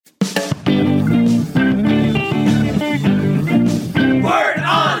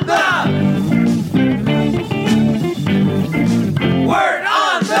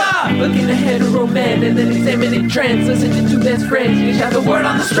trends. Listen to two best friends, each have the word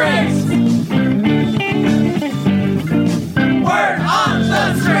on the strings. Word on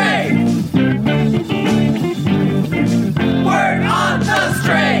the strings. Word on the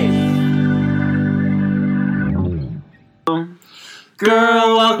strings.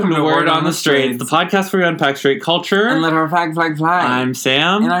 Girl, welcome to Word on the Straight, the podcast where we unpack straight culture. And let our flag fly. I'm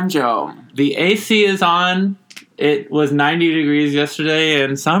Sam. And I'm Joe. The AC is on. It was 90 degrees yesterday,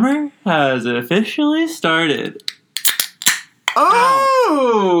 and summer has officially started.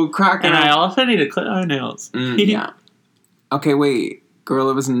 Oh! Cracking. And I also need to clip my nails. Yeah. Okay, wait. Girl,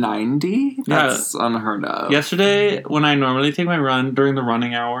 it was 90? That's unheard of. Yesterday, when I normally take my run during the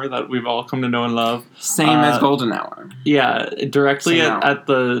running hour that we've all come to know and love. Same as golden hour. Yeah, directly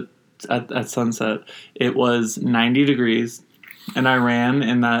Same at sunset, it was 90 degrees, and I ran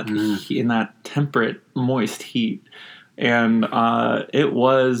in that temperate, moist heat, and it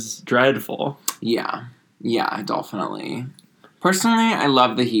was dreadful. Yeah, definitely. Personally, I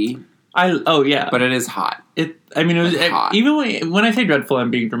love the heat. But it is hot. It was hot. Even when I say dreadful, I'm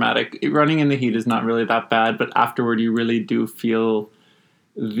being dramatic. Running in the heat is not really that bad, but afterward, you really do feel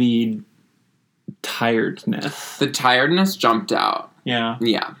the tiredness. The tiredness jumped out. Yeah.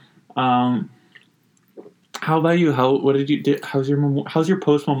 Yeah. How about you? What did you do? How's your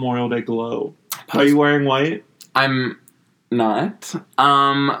post Memorial Day glow? Are you wearing white? I'm not.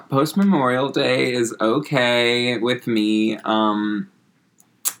 Post Memorial Day is okay with me.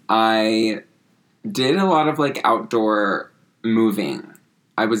 I did a lot of outdoor moving.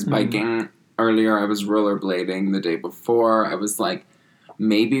 I was biking earlier. I was rollerblading the day before. I was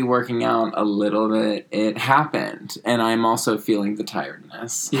maybe working out a little bit. It happened, and I'm also feeling the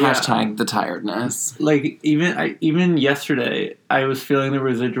tiredness. Yeah. Hashtag the tiredness. Even yesterday, I was feeling the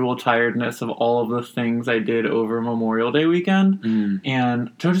residual tiredness of all of the things I did over Memorial Day weekend.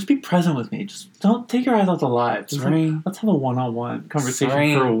 And so just be present with me. Just don't take your eyes off the live. Let's have a one-on-one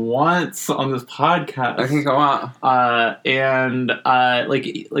conversation for once on this podcast. Okay, go on. And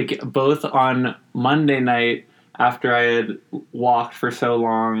both on Monday night, after I had walked for so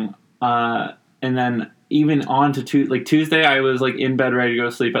long, and then even on to Tuesday, I was in bed ready to go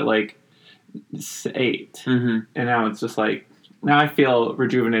to sleep at 8, and now it's just now I feel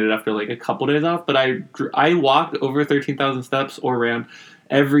rejuvenated after a couple days off. But I walked over 13,000 steps or ran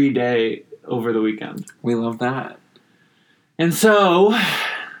every day over the weekend. We love that, and so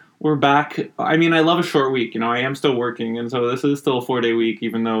we're back. I mean, I love a short week. I am still working, and so this is still a 4-day week,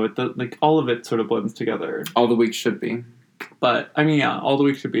 even though all of it sort of blends together. All the weeks should be. But, all the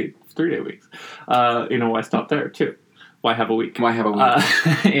weeks should be 3-day weeks. Why stop there, too? Why have a week?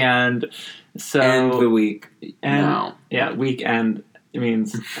 And so... End the week now. Yeah, weekend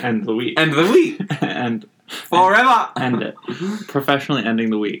means end the week. End the week! And... Forever! End it. Professionally ending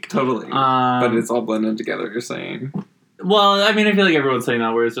the week. Totally. But it's all blended together, you're saying. Well, I feel like everyone's saying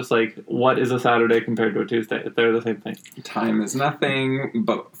that, where it's just what is a Saturday compared to a Tuesday? They're the same thing. Time is nothing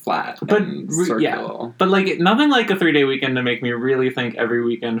but flat and circular. Yeah, but nothing like a 3-day weekend to make me really think every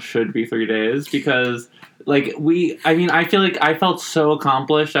weekend should be 3 days, because I feel like I felt so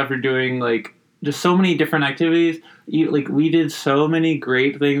accomplished after doing just so many different activities. We did so many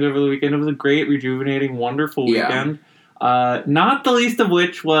great things over the weekend. It was a great, rejuvenating, wonderful weekend. Not the least of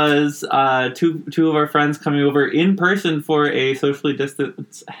which was two of our friends coming over in person for a socially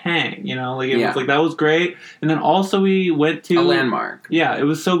distanced hang. Was that was great. And then also we went to a landmark. Yeah, it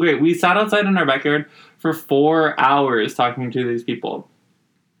was so great. We sat outside in our backyard for 4 hours talking to these people.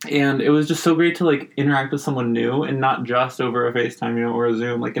 And it was just so great to interact with someone new, and not just over a FaceTime, or a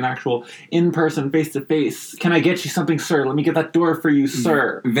Zoom, an actual in-person, face-to-face. Can I get you something, sir? Let me get that door for you,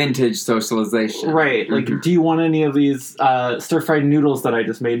 sir. Vintage socialization. Right. Do you want any of these stir-fried noodles that I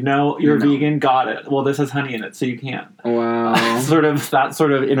just made? No, you're vegan? Got it. Well, this has honey in it, so you can't. Wow. That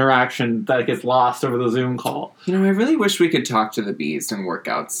sort of interaction that gets lost over the Zoom call. I really wish we could talk to the bees and work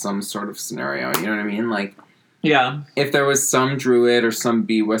out some sort of scenario. You know what I mean? Yeah. If there was some druid or some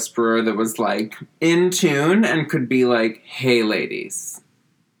bee whisperer that was, in tune and could be hey, ladies.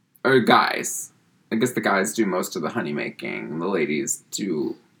 Or guys. I guess the guys do most of the honey making. The ladies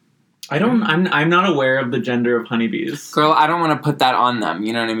do... I'm not aware of the gender of honeybees. Girl, I don't want to put that on them.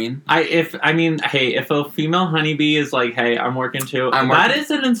 You know what I mean? If a female honeybee is hey, I'm working too. That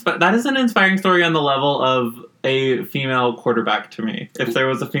is an inspiring story on the level of a female quarterback to me. If there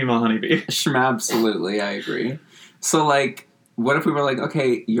was a female honeybee. Absolutely, I agree. So what if we were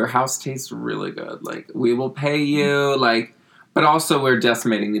okay, your house tastes really good. We will pay you. But also we're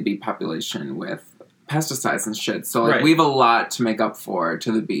decimating the bee population with pesticides and shit. So we have a lot to make up for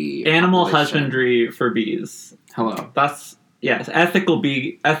to the bee animal population. Husbandry for bees. Hello. That's Yes,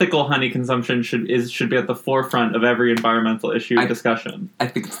 ethical honey consumption should be at the forefront of every environmental issue discussion. I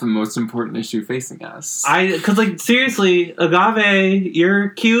think it's the most important issue facing us. Because like seriously, agave, you're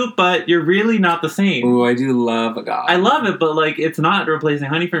cute, but you're really not the same. Ooh, I do love agave. I love it, but like it's not replacing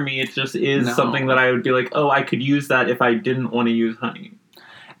honey for me. It just is something that I would be like, oh, I could use that if I didn't want to use honey.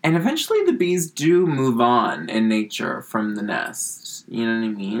 And eventually the bees do move on in nature from the nest. You know what I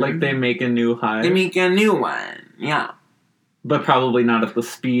mean? Like they make a new hive. They make a new one. Yeah. But probably not at the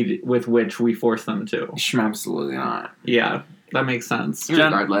speed with which we force them to. Absolutely not. Yeah, that makes sense.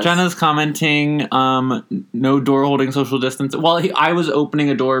 Regardless. Jenna's commenting, no door holding social distance. Well, I was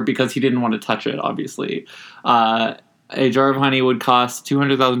opening a door because he didn't want to touch it, obviously. A jar of honey would cost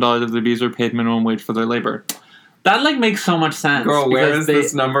 $200,000 if the bees were paid minimum wage for their labor. That, like, makes so much sense. Girl, where is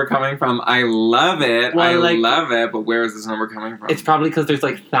this number coming from? I love it. Well, I love it, but where is this number coming from? It's probably because there's,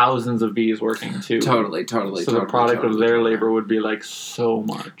 like, thousands of bees working, too. Totally. So the product of their labor would be, like, so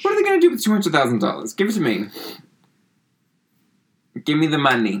much. What are they going to do with $200,000? Give it to me. Give me the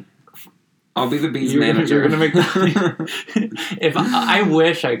money. I'll be the bees manager. You're going to make honey. I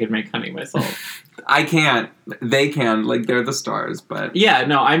wish I could make honey myself. I can't. They can. Like, they're the stars, but... Yeah,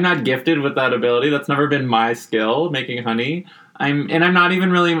 no, I'm not gifted with that ability. That's never been my skill, making honey. I'm not even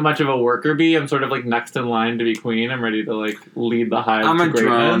really much of a worker bee. I'm sort of, like, next in line to be queen. I'm ready to, like, lead the hive I'm to a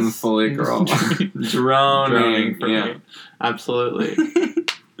greatness. drone fully, girl. Droning for me. Absolutely.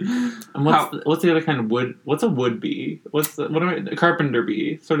 And what's the other kind of wood? What's a wood bee? A carpenter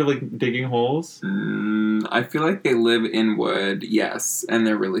bee? Sort of like digging holes? I feel like they live in wood, yes, and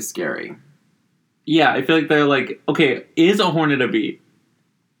they're really scary. Yeah, I feel like they're like, okay, is a hornet a bee?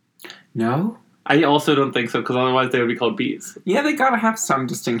 No? I also don't think so, because otherwise they would be called bees. Yeah, they gotta have some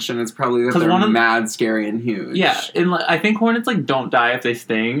distinction. It's probably that they're mad, scary, and huge. Yeah, and I think hornets like don't die if they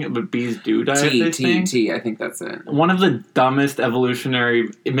sting, but bees do die if they sting. I think that's it. One of the dumbest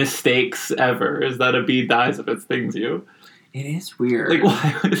evolutionary mistakes ever is that a bee dies if it stings you. It is weird. Like,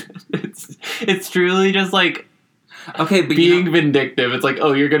 why would it's truly just like... Okay, but being vindictive. It's like,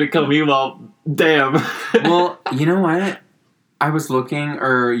 oh, you're gonna kill me? Well, damn. Well, you know what? I was looking,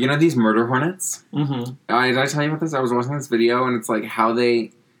 or you know these murder hornets? Mm-hmm. Did I tell you about this? I was watching this video, and it's like how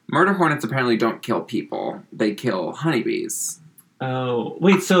murder hornets apparently don't kill people. They kill honeybees. Oh,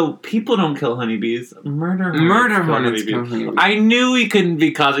 wait, so people don't kill honeybees. Murder hornets kill honeybees. I knew we couldn't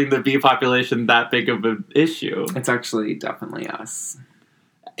be causing the bee population that big of an issue. It's actually definitely us.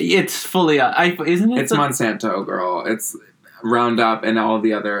 It's fully... isn't it? It's Monsanto, girl. It's Roundup and all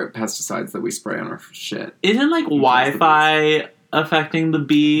the other pesticides that we spray on our shit. Isn't, like, Wi-Fi affecting the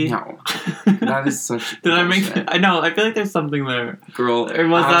bee? No. That is such... Did I make... I know, I feel like there's something there. Girl, or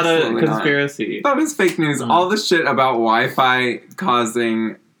was that a conspiracy? Not. That was fake news. All the shit about Wi-Fi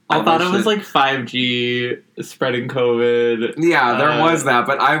causing... I thought it was, like, 5G spreading COVID. Yeah, there was that,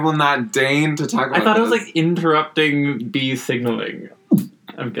 but I will not deign to talk about I thought it was, like, interrupting bee signaling.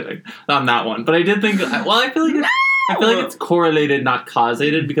 I'm kidding. Not on that one. But I did think... Well, I feel like it's correlated, not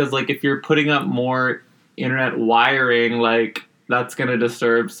causated, because, like, if you're putting up more internet wiring, like, that's going to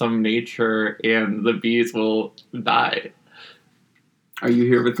disturb some nature, and the bees will die. Are you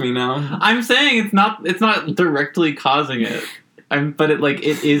here with me now? I'm saying it's not directly causing it. But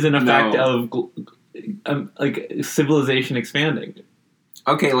it is an effect of, like, civilization expanding.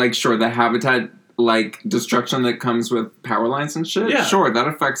 Okay, like, sure, the habitat... like, destruction that comes with power lines and shit? Yeah. Sure, that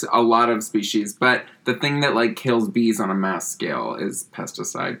affects a lot of species, but the thing that, like, kills bees on a mass scale is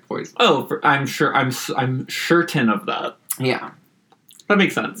pesticide poison. Oh, I'm certain of that. Yeah. That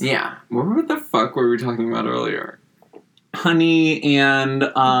makes sense. Yeah. What the fuck were we talking about earlier? Honey and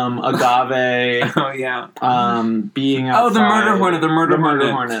agave. Oh, yeah. Being outside. Oh, the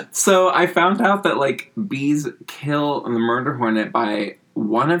murder hornet. So I found out that, like, bees kill the murder hornet by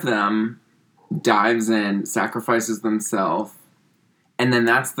one of them... dives in, sacrifices themselves, and then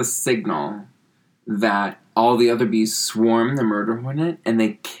that's the signal that all the other bees swarm the murder hornet, and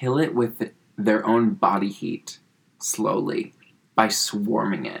they kill it with their own body heat, slowly, by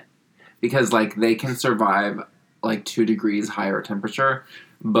swarming it. Because, like, they can survive, like, 2 degrees higher temperature,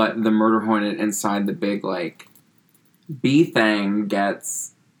 but the murder hornet inside the big, like, bee thing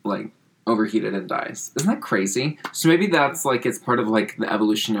gets, like, overheated and dies. Isn't that crazy? So maybe that's, like, it's part of, like, the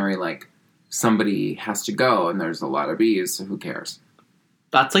evolutionary, like, somebody has to go, and there's a lot of bees, so who cares?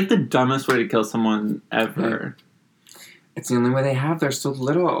 That's, like, the dumbest way to kill someone ever. It's the only way they have. They're so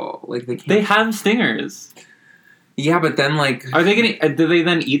little. Like, they can't... They have stingers. Yeah, but then, like... Are they gonna... Do they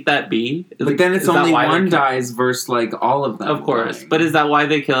then eat that bee? But then it's only one dies versus, like, all of them. Of course. dying. But is that why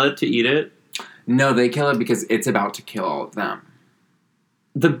they kill it? To eat it? No, they kill it because it's about to kill them.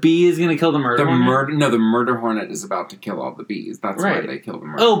 The bee is gonna kill the murder hornet? The murder hornet is about to kill all the bees. That's why they kill the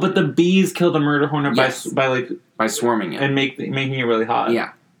murder hornet. But the bees kill the murder hornet by swarming it. And making it really hot.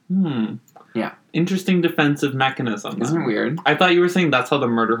 Yeah. Yeah. Interesting defensive mechanism. Isn't it weird? I thought you were saying that's how the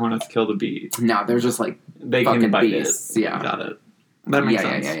murder hornets kill the bees. No, they're just like they fucking can bite beasts. it. Yeah. Got it. That makes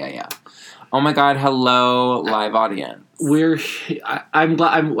sense. Yeah. Oh my god, hello, live audience. I'm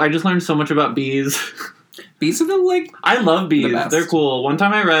glad. I just learned so much about bees. Bees are I love bees. The best. They're cool. One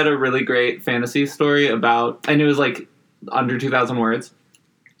time I read a really great fantasy story about, and it was like under 2,000 words,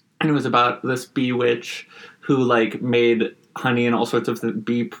 and it was about this bee witch who like made honey and all sorts of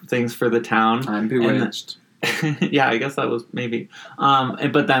bee things for the town. I'm bewitched. Yeah, I guess that was maybe.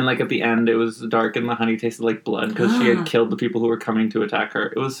 But then, like at the end, it was dark and the honey tasted like blood because she had killed the people who were coming to attack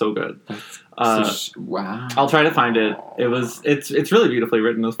her. It was so good. Wow. I'll try to find it. It's really beautifully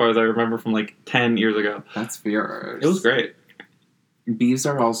written as far as I remember from like 10 years ago. That's fierce. It was great. Bees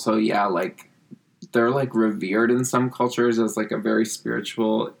are also they're like revered in some cultures as like a very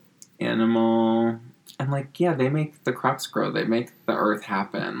spiritual animal. And, they make the crops grow. They make the earth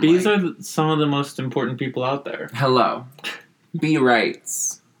happen. Bees are some of the most important people out there. Hello. Bee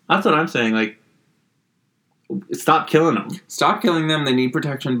rights. That's what I'm saying. Like, stop killing them. Stop killing them. They need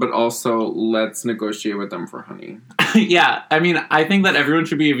protection, but also let's negotiate with them for honey. Yeah. I mean, I think that everyone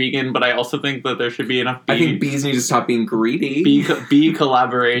should be a vegan, but I also think that there should be enough I think bees need to stop being greedy. Bee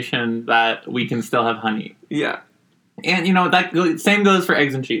collaboration that we can still have honey. Yeah. And, that same goes for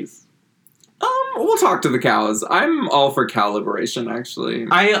eggs and cheese. We'll talk to the cows. I'm all for cow liberation, actually.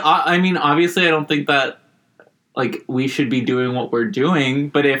 I mean, obviously, I don't think that, we should be doing what we're doing,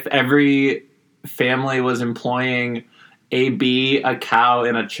 but if every family was employing a bee, a cow,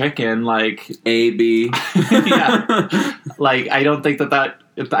 and a chicken, A bee. Yeah. I don't think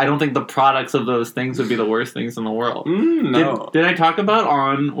I don't think the products of those things would be the worst things in the world. No. Did I talk about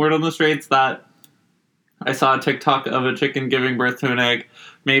on Word on the Straits that I saw a TikTok of a chicken giving birth to an egg?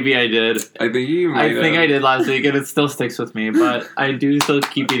 Maybe I did. I think you might think I did last week, and it still sticks with me, but I do still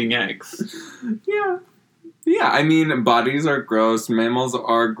keep eating eggs. Yeah. Yeah, I mean, bodies are gross, mammals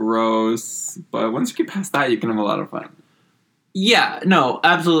are gross, but once you get past that, you can have a lot of fun. Yeah, no,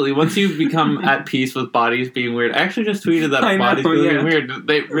 absolutely. Once you become at peace with bodies being weird, I actually just tweeted that bodies being weird.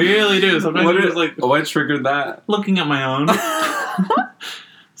 They really do. Sometimes you're just what triggered that? Looking at my own.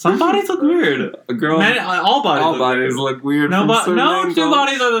 Some bodies look weird. All bodies look weird. No two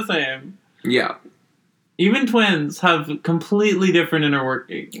bodies are the same. Yeah. Even twins have completely different inner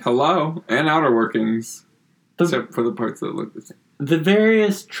workings. Hello. And outer workings. Except for the parts that look the same. The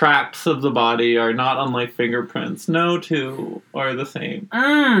various tracts of the body are not unlike fingerprints. No two are the same.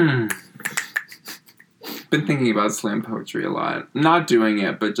 Been thinking about slam poetry a lot. Not doing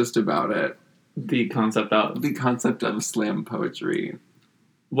it, but just about it. The concept of slam poetry.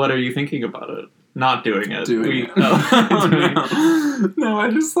 What are you thinking about it? Not doing it. Doing it. No,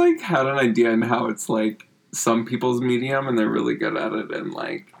 I just had an idea in how it's some people's medium and they're really good at it, and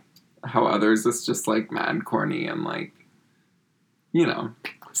how others it's just mad corny and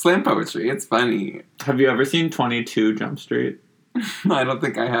slam poetry. It's funny. Have you ever seen 22 Jump Street? I don't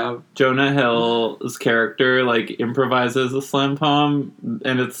think I have. Jonah Hill's character improvises a slam poem,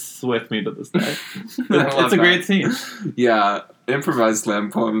 and it's with me to this day. It's a great scene. Yeah, improvised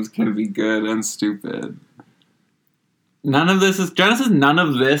slam poems can be good and stupid. Jonah says none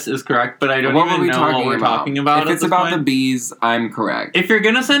of this is correct, but I don't even know what we're talking about. If it's about the bees, I'm correct. If you're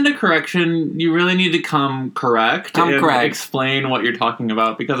gonna send a correction, you really need to come correct. Explain what you're talking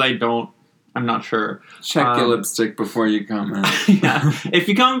about, because I'm not sure. Check your lipstick before you comment. Yeah. If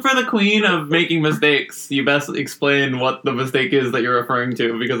you come for the queen of making mistakes, you best explain what the mistake is that you're referring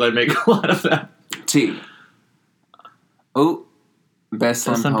to, because I make a lot of them. T. Oh, best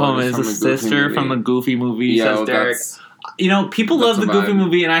slam poem is a sister from the Goofy movie, says Derek. People love the Goofy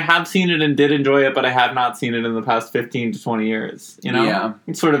movie, and I have seen it and did enjoy it, but I have not seen it in the past 15 to 20 years. Yeah.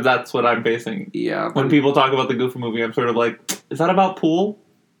 Sort of that's what I'm facing. Yeah. When people talk about the Goofy movie, I'm sort of is that about pool?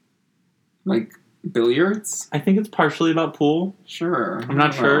 Billiards? I think it's partially about pool. Sure. I'm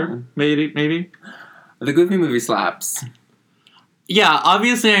not sure. Maybe. The Goofy movie slaps. Yeah,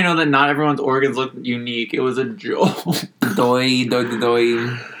 obviously I know that not everyone's organs look unique. It was a joke. Doi.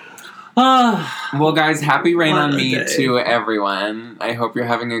 Well, guys, happy Rain on Me to everyone. I hope you're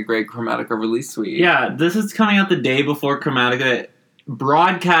having a great Chromatica release week. Yeah, this is coming out the day before Chromatica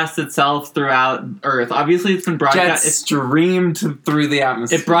broadcasts itself throughout Earth. Obviously, it's been broadcast. It's streamed through the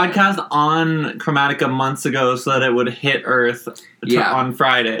atmosphere. It broadcast on Chromatica months ago so that it would hit Earth on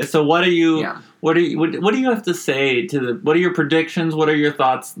Friday. So what do you have to say what are your predictions? What are your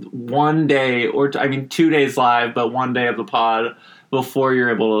thoughts 1 day 2 days live, but 1 day of the pod before you're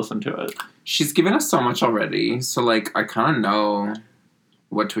able to listen to it. She's given us so much already, so, like, I kind of know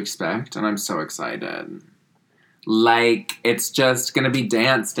what to expect, and I'm so excited. Like, it's just gonna be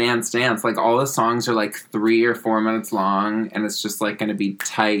dance, dance, dance. Like, all the songs are, like, 3 or 4 minutes long, and it's just, like, gonna be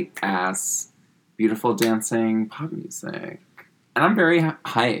tight-ass, beautiful dancing pop music. And I'm very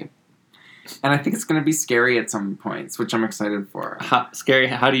hyped. And I think it's going to be scary at some points, which I'm excited for. Scary?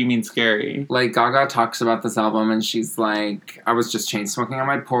 How do you mean scary? Like, Gaga talks about this album, and she's like, I was just chain smoking on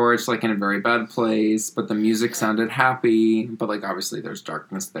my porch, like, in a very bad place, but the music sounded happy, but, like, obviously there's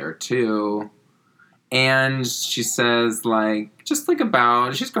darkness there, too. And she says, like, just, like,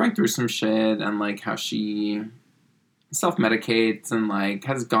 about, she's going through some shit, and, like, how she self-medicates, and, like,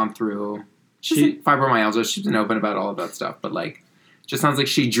 has gone through, she's fibromyalgia, she's been open about all of that stuff, but, like, just sounds like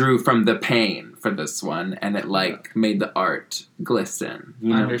she drew from the pain for this one, and it like made the art glisten.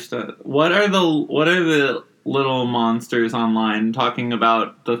 You know? Understood. What are the little monsters online talking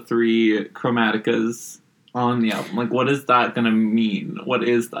about the 3 chromaticas on the album? Like, what is that going to mean? What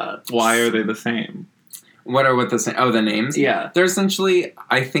is that? Why are they the same? What are the names? Yeah, they're essentially.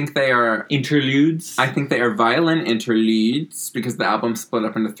 I think they are interludes. I think they are violin interludes because the album's split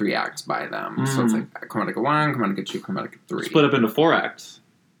up into 3 acts by them. So it's like Chromatica 1, Chromatica 2, Chromatica 3. Split up into 4 acts.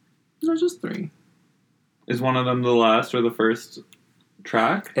 No, just 3. Is one of them the last or the first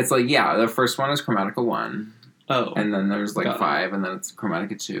track? It's like, yeah, the first one is Chromatica 1. Oh. And then there's like 5, and then it's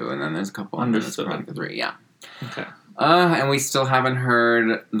Chromatica 2, and then there's a couple, and then it's Chromatica 3, yeah. Okay. And we still haven't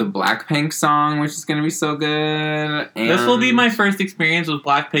heard the Blackpink song, which is going to be so good. And this will be my first experience with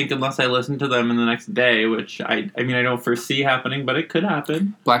Blackpink unless I listen to them in the next day, which I mean, I don't foresee happening, but it could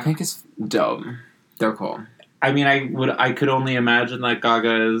happen. Blackpink is dope. They're cool. I mean, I could only imagine that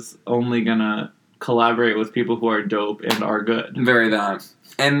Gaga is only gonna collaborate with people who are dope and are good. Very that.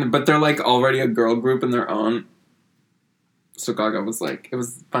 But they're like already a girl group in their own. So Gaga was like, it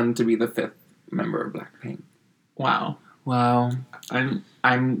was fun to be the 5th member of Blackpink. Wow. I'm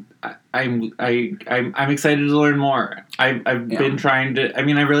excited to learn more. I've been trying to. I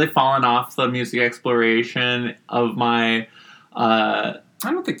mean, I've really fallen off the music exploration of my. I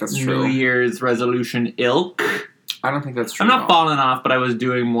don't think that's true. New Year's resolution ilk. I don't think that's true. I'm not falling off, but I was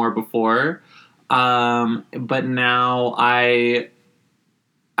doing more before. But now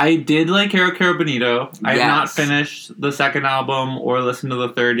I did like Caro Caro Bonito. I have not finished the 2nd album or listened to the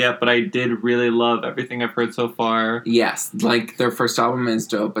 3rd yet, but I did really love everything I've heard so far. Yes, like their first album is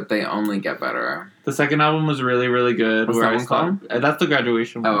dope, but they only get better. The 2nd album was really, really good. What's that one called? That's the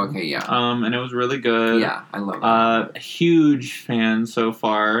Graduation one. Oh, okay, yeah. And it was really good. Yeah, I love it. Huge fan so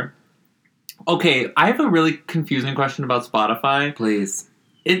far. Okay, I have a really confusing question about Spotify. Please.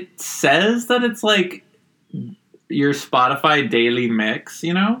 It says that it's like your Spotify daily mix,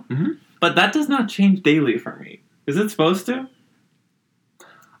 you know? Mm-hmm. But that does not change daily for me. Is it supposed to?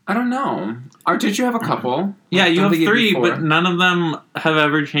 I don't know. Or did you have a couple? Yeah, you have 3, but none of them have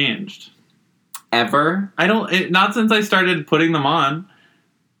ever changed. Ever? Not since I started putting them on.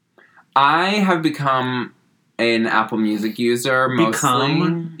 I have become an Apple Music user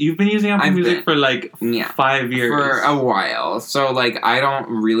mostly. You've been using Apple Music for like 5 years. For a while. So like I don't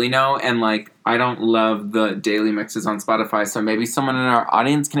really know, and like I don't love the daily mixes on Spotify, so maybe someone in our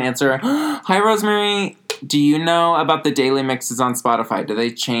audience can answer. Hi Rosemary, do you know about the daily mixes on Spotify? Do they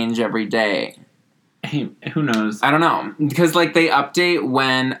change every day? Hey, who knows? I don't know. Because like they update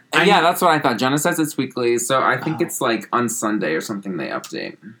when that's what I thought. Jenna says it's weekly, so I think it's like on Sunday or something they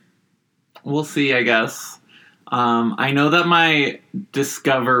update. We'll see, I guess. I know that my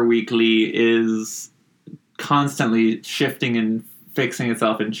Discover Weekly is constantly shifting and fixing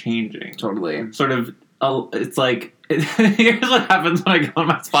itself and changing. Totally. Sort of, it's like, here's what happens when I go on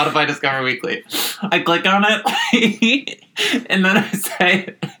my Spotify Discover Weekly. I click on it, and then I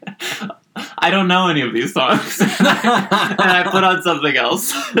say, I don't know any of these songs. and I put on something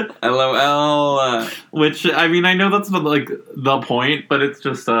else. LOL. Which, I mean, I know that's like the point, but it's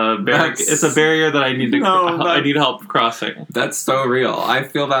just it's a barrier that I need I need help crossing. That's so real. I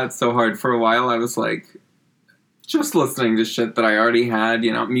feel that so hard. For a while, I was like, just listening to shit that I already had,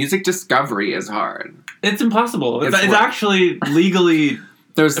 you know. Music discovery is hard. It's impossible. It's actually legally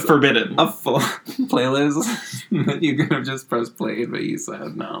There's forbidden. A full playlist that you could have just pressed play, but you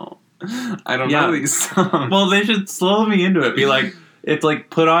said no. I don't know these songs. Well, they should slow me into it. Be like, it's like,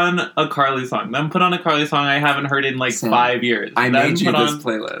 put on a Carly song. Then put on a Carly song I haven't heard in like 5 years. I made you this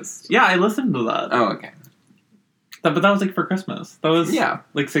playlist. Yeah, I listened to that. Oh, okay. But that was like for Christmas. That was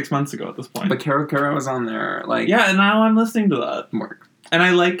like 6 months ago at this point. But Caro Caro was on there. Like, yeah, and now I'm listening to that. Work. And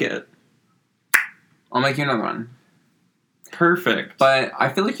I like it. I'll make you another one. perfect. But I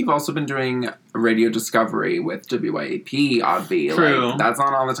feel like you've also been doing radio discovery with WYAP, oddly. True. Like, that's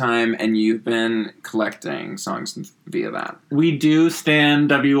on all the time, and you've been collecting songs via that. We do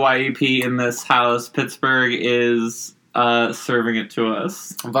stand WYEP in this house. Pittsburgh is serving it to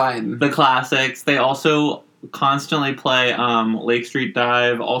us. Vibe. The classics. They also constantly play Lake Street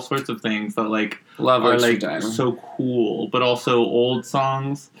Dive, all sorts of things that like Love are Lake Street like Dive. so cool, but also old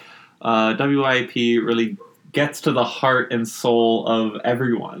songs. WYEP really gets to the heart and soul of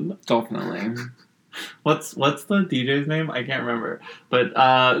everyone. Definitely. What's the DJ's name? I can't remember. But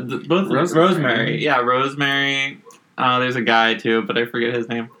both Rosemary. Yeah, Rosemary. There's a guy too, but I forget his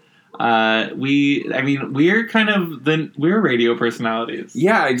name. We're kind of we're radio personalities.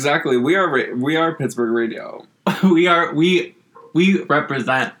 Yeah, exactly. We are Pittsburgh radio. we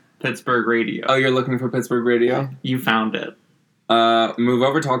represent Pittsburgh radio. Oh, you're looking for Pittsburgh radio? You found it. Move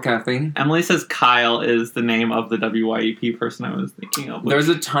over, Tall Kathy. Emily says Kyle is the name of the WYEP person I was thinking of. There's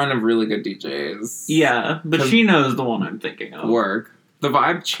a ton of really good DJs. Yeah, but she knows the one I'm thinking of. Work. The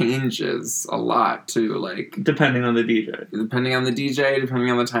vibe changes a lot too, like Depending on the DJ. depending on the DJ, depending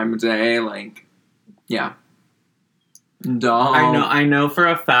on the time of day, like yeah. Dog. I know for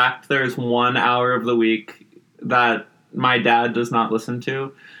a fact there's 1 hour of the week that my dad does not listen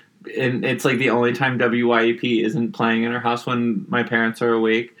to. And it's like the only time WYEP isn't playing in our house when my parents are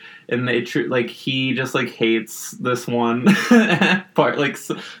awake, and he just like hates this one part, like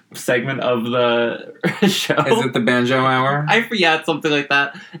segment of the show. Is it the banjo hour? I forget, something like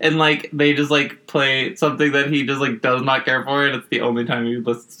that, and like they just like play something that he just like does not care for, and it's the only time he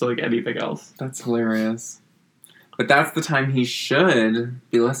listens to like anything else. That's hilarious. But that's the time he should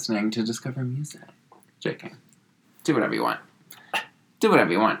be listening to Discover Music. JK. Do whatever you want. Do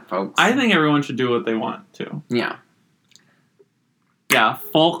whatever you want, folks. I think everyone should do what they want to. Yeah. Yeah,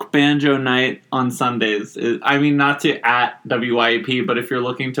 folk banjo night on Sundays. Not to at WYAP, but if you're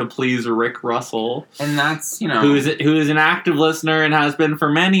looking to please Rick Russell, And that's, who is an active listener and has been for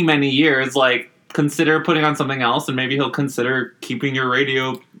many, many years, like, consider putting on something else, and maybe he'll consider keeping your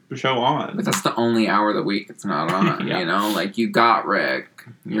radio show on. But that's the only hour of the week it's not on, Yeah. Like, you got Rick.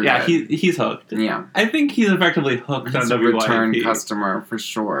 You're Yeah, good. he's hooked. Yeah. I think he's effectively hooked He's on a WYAP. return customer, for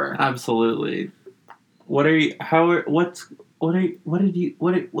sure. Absolutely. How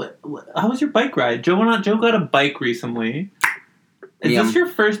was your bike ride? Joe got a bike recently. Is Yeah. this your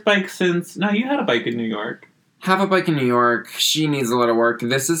first bike since... No, you had a bike in New York. Have a bike in New York. She needs a lot of work.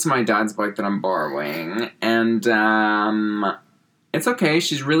 This is my dad's bike that I'm borrowing. And, it's okay.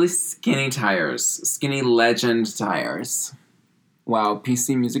 She's really skinny tires. Skinny Legend tires. Wow,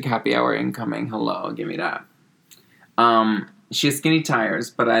 PC Music Happy Hour incoming. Hello, give me that. She has skinny tires,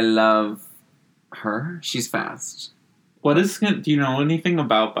 but I love her. She's fast. Do you know anything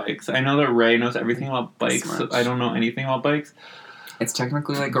about bikes? I know that Ray knows everything about bikes. Smart. I don't know anything about bikes. It's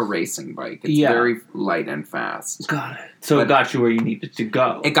technically like a racing bike. It's Yeah. very light and fast. Got it. So But- it got you where you needed to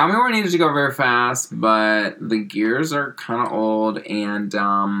go. It got me where I needed to go very fast, but the gears are kind of old, and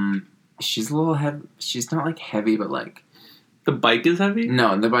she's a little heavy. She's not like heavy, but like The bike is heavy?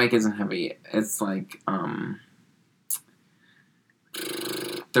 no, the bike isn't heavy. It's like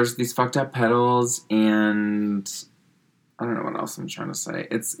there's these fucked up pedals, and I don't know what else I'm trying to say.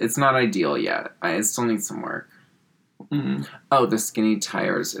 It's not ideal yet. It still needs some work. Mm. Oh, the skinny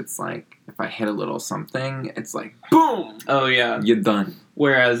tires. It's like if I hit a little something, it's like boom. Oh, yeah. You're done.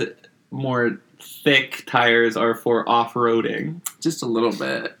 Whereas more thick tires are for off-roading. Just a little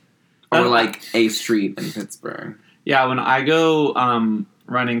bit. Or like a street in Pittsburgh. Yeah, when I go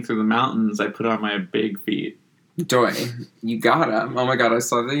running through the mountains, I put on my big feet. Joy, you got 'em. Oh my god, I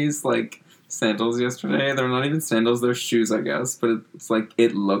saw these like sandals yesterday. They're not even sandals, they're shoes, I guess. But it's like,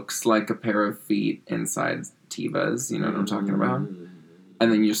 it looks like a pair of feet inside Tevas. You know what I'm talking about?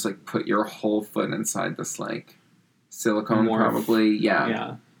 And then you just like put your whole foot inside this like silicone, Morph. probably. Yeah.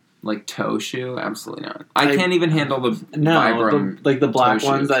 Yeah. Like toe shoe? Absolutely not. I can't even handle the No, Vibram the black toe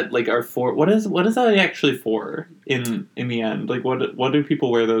ones shoes. that like are for what is that actually for in the end? Like what do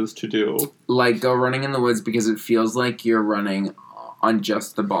people wear those to do? Like, go running in the woods because it feels like you're running on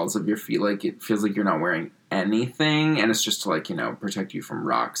just the balls of your feet. Like, it feels like you're not wearing anything, and it's just to, like, protect you from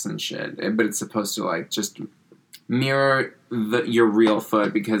rocks and shit. But it's supposed to, like, just mirror your real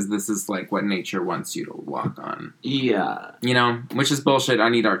foot, because this is, like, what nature wants you to walk on. Yeah. Which is bullshit. I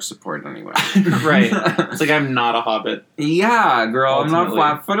need arch support anyway. Right. It's like I'm not a hobbit. Yeah, girl. I'm not Ultimately.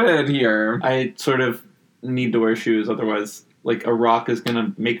 flat-footed here. I sort of need to wear shoes, otherwise like a rock is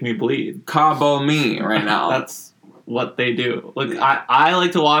gonna make me bleed. Cobble me right now. That's what they do. Like, I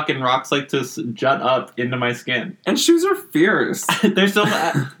like to walk, and rocks like to jut up into my skin. And shoes are fierce. There's so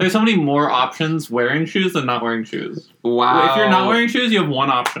many more options wearing shoes than not wearing shoes. Wow. If you're not wearing shoes, you have one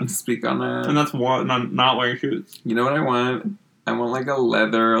option, Speak on it. and that's one not wearing shoes. You know what I want? I want like a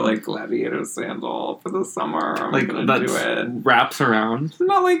leather, like gladiator sandal for the summer. I'm Like gonna that do it. wraps around.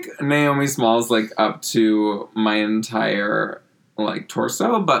 Not like Naomi Smalls, like up to my entire like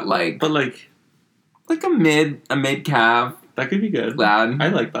torso, but like a mid calf That could be good. lad. I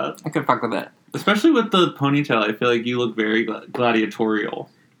like that, I could fuck with it. especially with the ponytail. I feel like you look very gladiatorial.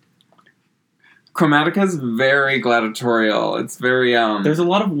 Chromatica is very gladiatorial. It's very There's a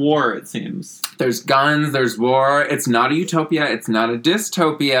lot of war, it seems. There's guns. There's war. It's not a utopia. It's not a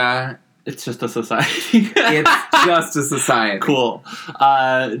dystopia. It's just a society. It's just a society. Cool.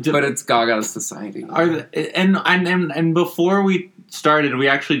 But it's Gaga's society. And before we started, we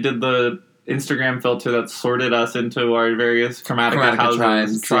actually did the Instagram filter that sorted us into our various Chromatica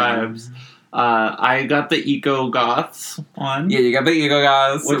houses, tribes. I got the Eco Goths one. Yeah, you got the Eco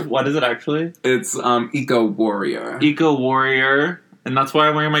Goths. What is it actually? It's Eco Warrior. Eco Warrior, and that's why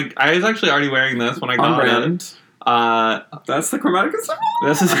I'm wearing my. I was actually already wearing this when I got it. That's the Chromatica symbol.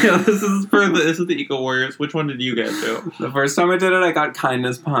 This is the Eco Warriors. Which one did you get to? The first time I did it, I got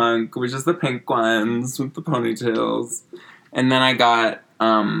Kindness Punk, which is the pink ones with the ponytails, and then I got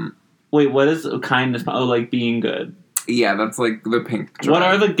Wait, what is kindness? Oh, like being good. Yeah, that's like the pink tribe. What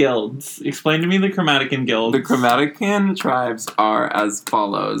are the guilds? Explain to me the Chromatican guilds. The Chromatican tribes are as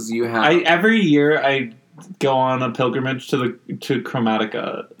follows. You have every year I go on a pilgrimage to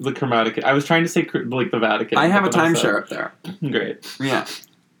Chromatica. The Chromatica. I was trying to say like the Vatican. I have a timeshare up there. Great. Yeah.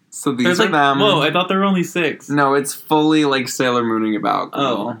 So these There's are like, them. Whoa, I thought there were only 6. No, it's fully like Sailor Mooning about.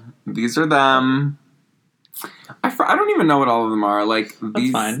 Girl. Oh. These are them. I don't even know what all of them are. Like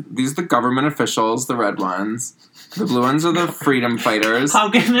these are the government officials, the red ones. The blue ones are the freedom fighters.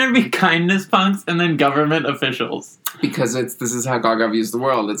 How can there be kindness punks and then government officials? Because this is how Gaga views the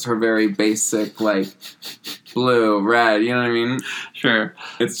world. It's her very basic, like, blue, red, you know what I mean? Sure.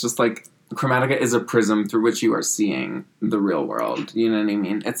 It's just like, Chromatica is a prism through which you are seeing the real world. You know what I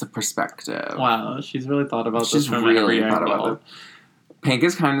mean? It's a perspective. Wow, she's really thought about this. She's from really every thought angle. about it. Pink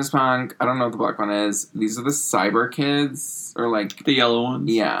is Kindness Punk. I don't know what the black one is. These are the Cyber Kids, or like... The yellow ones?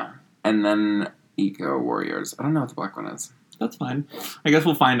 Yeah. And then Eco Warriors. I don't know what the black one is. That's fine. I guess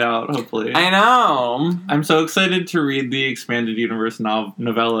we'll find out, hopefully. I know! I'm so excited to read the expanded universe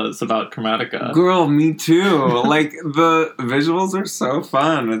novellas about Chromatica. Girl, me too. Like, the visuals are so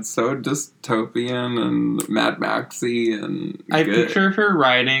fun. It's so dystopian and Mad Maxy and I good. picture her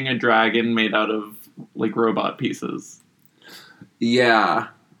riding a dragon made out of, like, robot pieces. Yeah,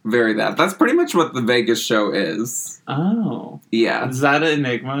 very that. That's pretty much what the Vegas show is. Oh. Yeah. Is that an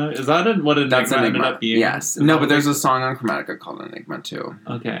Enigma? Is that what Enigma ended up being? Yes. No, but there's a song on Chromatica called Enigma, too.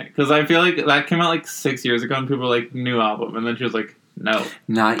 Okay. Because I feel like that came out like 6 years ago and people were like, new album. And then she was like, no.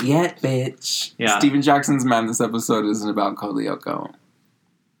 Not yet, bitch. Yeah. Steven Jackson's Madness episode isn't about Kolioko.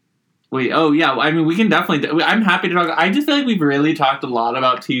 Wait, oh yeah, I mean, we can definitely... I'm happy to talk... I just feel like we've really talked a lot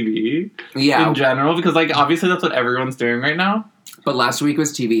about TV in general, because, like, obviously that's what everyone's doing right now. But last week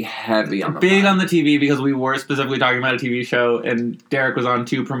was TV heavy on the Big pod. on the TV, because we were specifically talking about a TV show, and Derek was on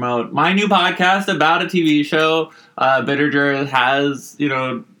to promote my new podcast about a TV show. Bitterger has,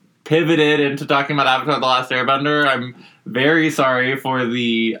 pivoted into talking about Avatar The Last Airbender. I'm very sorry for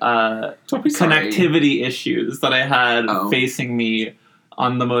the connectivity issues that I had facing me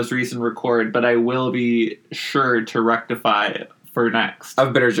on the most recent record, but I will be sure to rectify for next.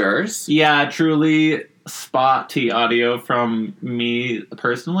 Of Bittergers? Yeah, truly spotty audio from me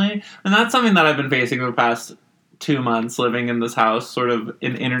personally. And that's something that I've been facing the past 2 months living in this house, sort of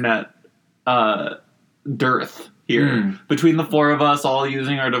in internet dearth here. Between the 4 of us all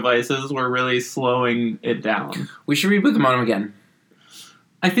using our devices, we're really slowing it down. We should reboot the modem again.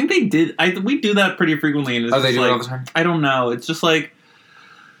 I think they did. We do that pretty frequently. And it's they do like, it all the time? I don't know. It's just like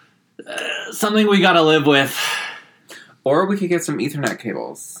something we gotta live with. Or we could get some Ethernet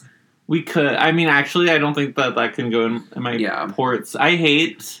cables. We could. I mean, actually, I don't think that can go in my ports. I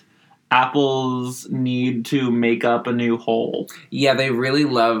hate Apple's need to make up a new hole. Yeah, they really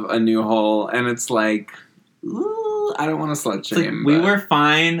love a new hole, and it's like, ooh, I don't want to slut shame. Like, we were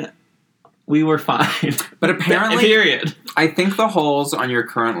fine. We were fine. But apparently, period. I think the holes on your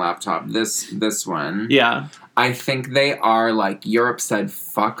current laptop, this one, yeah, I think they are like, Europe said,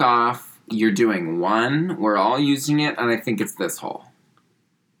 fuck off, you're doing one, we're all using it, and I think it's this hole.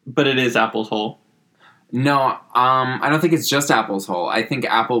 But it is Apple's hole. No, I don't think it's just Apple's hole. I think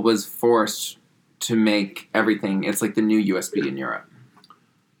Apple was forced to make everything, it's like the new USB in Europe.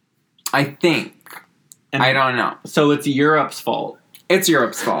 I think. And I don't know. So it's Europe's fault. It's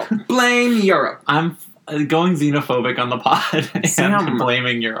Europe's fault. Blame Europe. I'm going xenophobic on the pod Sam. and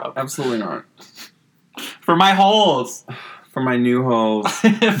blaming Europe. Absolutely not. For my holes. For my new holes.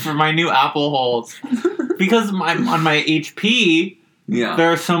 For my new Apple holes. Because on my HP, Yeah.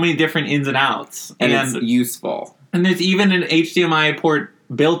 there are so many different ins and outs. And it's useful. And there's even an HDMI port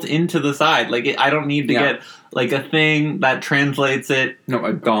built into the side. Like, I don't need to get, like, a thing that translates it. No,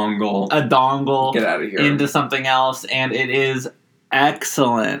 a dongle. A dongle. Get out of here. Into something else. And it is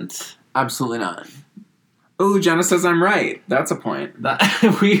excellent. Absolutely not. Ooh, Jenna says I'm right. That's a point.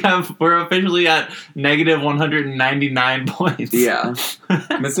 We're officially at negative 199 points. Yeah.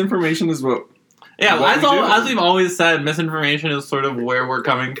 Misinformation is what... Yeah, what as we've always said, misinformation is sort of where we're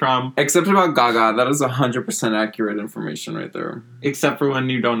coming from. Except about Gaga. That is 100% accurate information right there. Except for when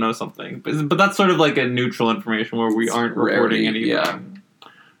you don't know something. But that's sort of like a neutral information where we aren't reporting anything. Yeah.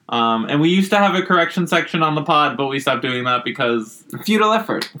 And we used to have a correction section on the pod, but we stopped doing that because... Futile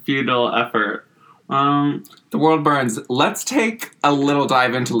effort. The world burns. Let's take a little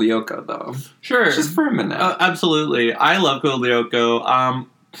dive into Lyoko, though. Sure. Just for a minute. Absolutely. I love Code Lyoko.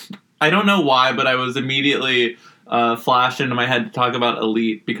 I don't know why, but I was immediately flashed into my head to talk about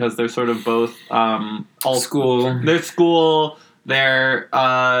Elite because they're sort of both school. They're school. They're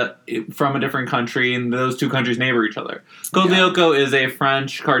from a different country, and those two countries neighbor each other. Code Lyoko is a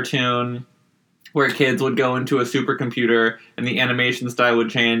French cartoon where kids would go into a supercomputer and the animation style would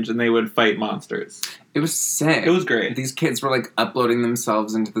change and they would fight monsters. It was sick. It was great. These kids were like uploading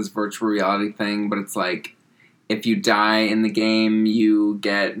themselves into this virtual reality thing, but it's like if you die in the game, you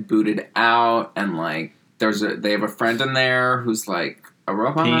get booted out, and like they have a friend in there who's like a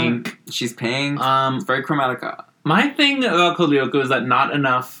robot. Pink. She's pink. It's very Chromatica. My thing about Code Lyoko is that not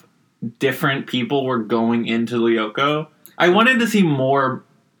enough different people were going into Lyoko. I wanted to see more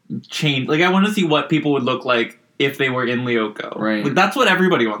change. Like, I wanted to see what people would look like if they were in Lyoko. Right. Like, that's what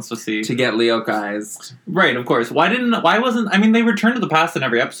everybody wants to see. To get Lyokaized. Right, of course. Why they return to the past in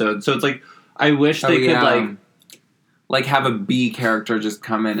every episode, so it's like, I wish they could, like have a B character just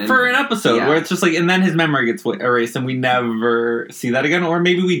come in and... For an episode, where it's just like, and then his memory gets erased and we never see that again, or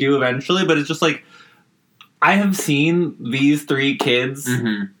maybe we do eventually, but it's just like, I have seen these three kids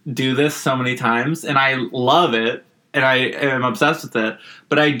do this so many times, and I love it, and I am obsessed with it,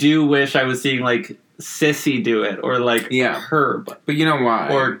 but I do wish I was seeing, like, Sissy do it, or, like, Herb. But you know why?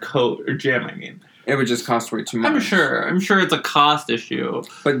 Or Jim, I mean. It would just cost way too much. I'm sure it's a cost issue.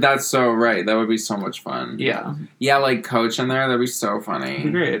 But that's so right. That would be so much fun. Yeah. Yeah, like Coach in there, that'd be so funny. That'd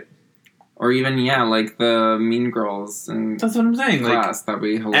be great. Or even, like the Mean Girls in That's what I'm saying. class. Like, that'd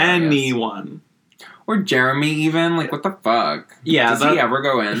be hilarious. Anyone. Or Jeremy even. Like, what the fuck? Yeah. Does he ever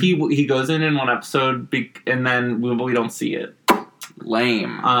go in? He goes in one episode, and then we don't see it.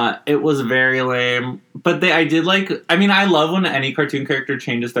 Lame. It was very lame. But I did like... I mean, I love when any cartoon character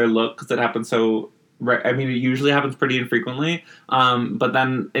changes their look, because it happens so... I mean, it usually happens pretty infrequently. But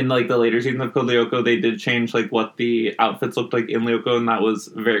then in, like, the later seasons of Code Lyoko, they did change, like, what the outfits looked like in Lyoko, and that was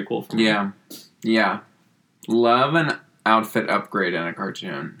very cool for me. Yeah. Yeah. Love an outfit upgrade in a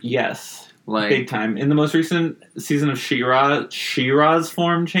cartoon. Yes. Like, big time. In the most recent season of She-Ra, She-Ra's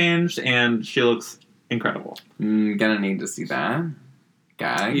form changed, and she looks incredible. Gonna need to see that.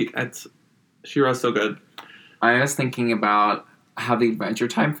 Guy. She-Ra's so good. I was thinking about how the Adventure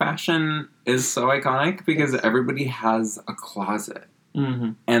Time fashion is so iconic because everybody has a closet.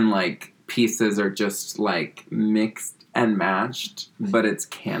 Mm-hmm. And, like, pieces are just, like, mixed and matched, but it's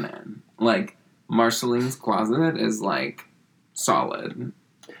canon. Like, Marceline's closet is, like, solid.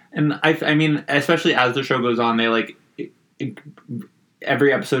 And I mean, especially as the show goes on, they like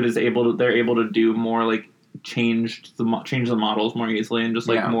every episode they're able to do more like change the models more easily and just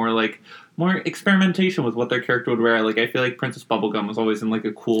like more experimentation with what their character would wear. Like I feel like Princess Bubblegum was always in like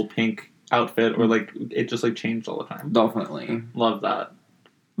a cool pink outfit or like it just like changed all the time. Definitely love that.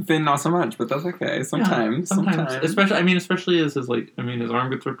 Finn not so much, but that's okay. Sometimes. Especially as his his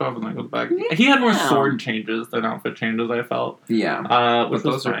arm gets ripped off and then goes back. Yeah. He had more sword changes than outfit changes, I felt. Yeah. Which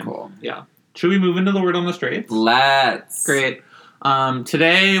those was are cool. Yeah. Should we move into the word on the straights? Let's. Great.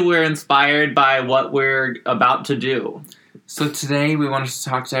 Today we're inspired by what we're about to do. So today we wanted to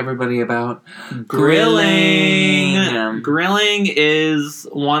talk to everybody about grilling. Grilling is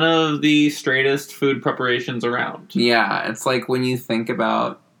one of the straightest food preparations around. Yeah, it's like when you think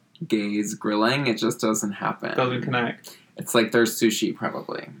about gays grilling, it just doesn't happen. Doesn't connect. It's like there's sushi,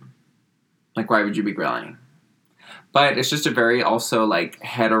 probably. Like, why would you be grilling? But it's just a very also, like,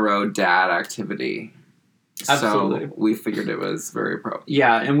 hetero dad activity. Absolutely. So we figured it was very appropriate.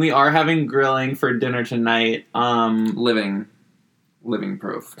 Yeah, and we are having grilling for dinner tonight. Living. living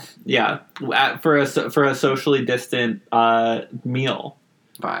proof Yeah, for a socially distant meal.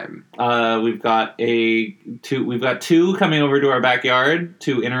 vibe. We've got two coming over to our backyard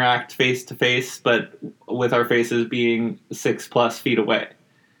to interact face to face, but with our faces being 6+ feet away,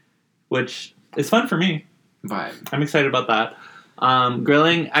 which is fun for me. Vibe. I'm excited about that.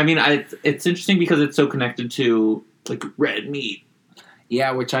 Grilling. I mean, it's interesting because it's so connected to like red meat.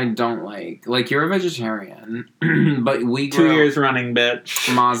 Yeah, which I don't like. Like, you're a vegetarian, but we 2 grill. years running,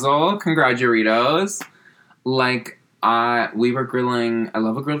 bitch. Mazel, congraturitos. Like, we were grilling. I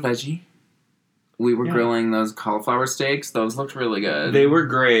love a grilled veggie. We were grilling those cauliflower steaks. Those looked really good. They were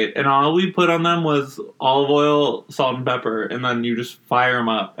great, and all we put on them was olive oil, salt, and pepper, and then you just fire them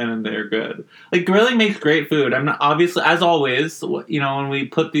up, and then they're good. Like, grilling makes great food. I'm not, obviously, as always, you know, when we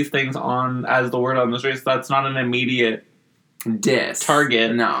put these things on as the word on the streets, that's not an immediate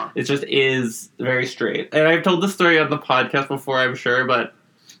target. No. It just is very straight. And I've told this story on the podcast before, I'm sure, but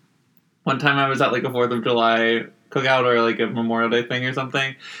one time I was at like a 4th of July cookout or like a Memorial Day thing or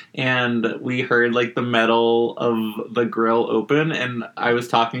something, and we heard like the metal of the grill open, and I was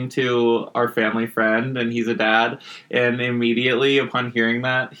talking to our family friend, and he's a dad, and immediately upon hearing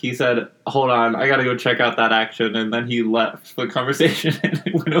that, he said, "Hold on, I gotta go check out that action," and then he left the conversation and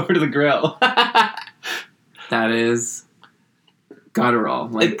went over to the grill. That is guttural.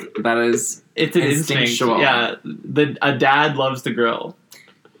 Like, that is it's an instinct. instinctual. Yeah, a dad loves to grill.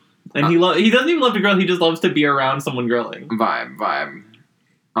 And he doesn't even love to grill, he just loves to be around someone grilling. Vibe.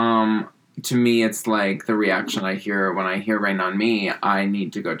 To me, it's like the reaction I hear when I hear Rain on Me, I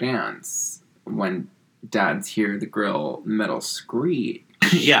need to go dance. When dads hear the grill metal screech,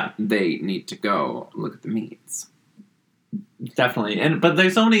 Yeah. they need to go look at the meats. Definitely. But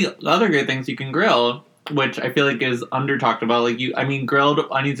there's so many other great things you can grill, which I feel like is under talked about. Like grilled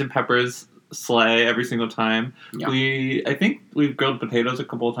onions and peppers slay every single time. Yeah. I think we've grilled potatoes a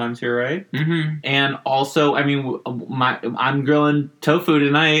couple of times here, right? Mm-hmm. And also, I mean, I'm grilling tofu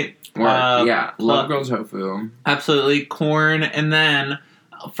tonight. Love grilled tofu. Absolutely, corn, and then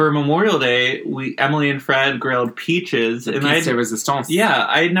for Memorial Day, Emily and Fred grilled peaches. The peach de resistance. Yeah,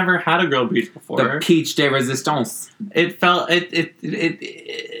 I had never had a grilled peach before. The peach de resistance. It felt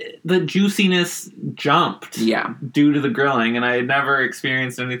the juiciness jumped. Yeah. Due to the grilling, and I had never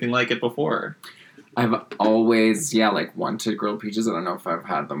experienced anything like it before. I've always, wanted grilled peaches. I don't know if I've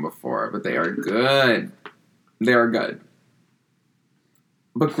had them before, but they are good. They are good.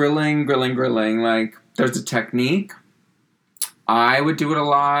 But grilling, like, there's a technique. I would do it a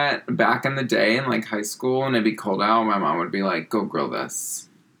lot back in the day in, like, high school, and it'd be cold out. My mom would be like, go grill this.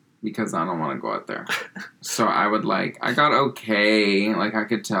 Because I don't want to go out there. So I would, I got okay. Like, I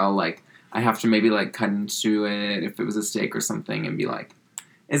could tell, I have to maybe, cut into it if it was a steak or something and be like,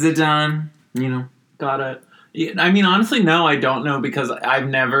 is it done? You know? Got it. Yeah, I mean, honestly, no, I don't know because I've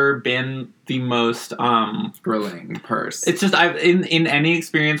never been the most, grilling purse. It's just, in any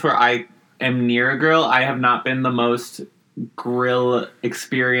experience where I am near a grill, I have not been the most grill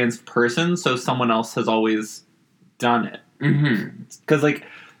experienced person, so someone else has always done it. Mm-hmm. Because,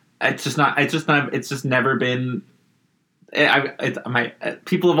 it's just never been.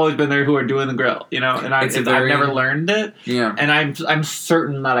 People have always been there who are doing the grill, you know, and I've never learned it. Yeah, and I'm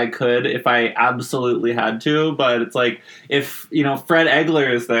certain that I could if I absolutely had to. But it's like if Fred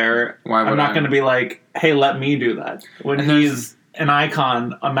Egler is there, I'm not going to be like, hey, let me do that when he's an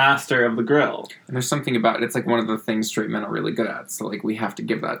icon, a master of the grill. And there's something about it. It's one of the things straight men are really good at. So we have to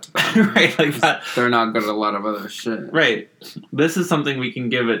give that to them. Right, like that. They're not good at a lot of other shit. Right. This is something we can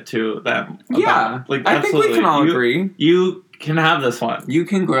give it to them. Yeah. I think we can all agree. You can have this one. You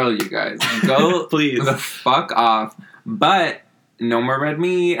can grill, you guys. Go please the fuck off. But no more red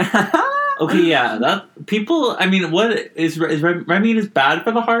meat. Okay, yeah. That people. I mean, what is red meat is bad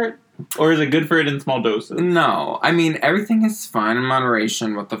for the heart? Or is it good for it in small doses? No. I mean, everything is fine in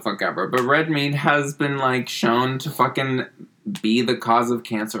moderation, what the fuck ever. But red meat has been, shown to fucking be the cause of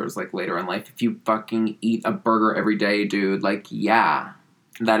cancers, later in life. If you fucking eat a burger every day, dude, yeah,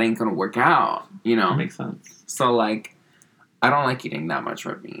 that ain't gonna work out, you know? That makes sense. So, I don't like eating that much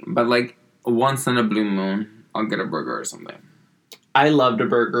red meat. But, once in a blue moon, I'll get a burger or something. I loved a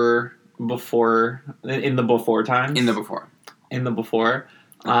burger before, in the before times. In the before.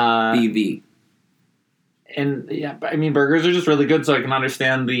 BV. And yeah, I mean, burgers are just really good, so I can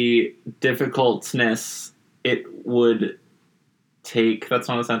understand the difficultness it would take. That's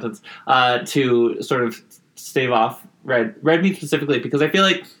not a sentence. To sort of stave off red meat specifically, because I feel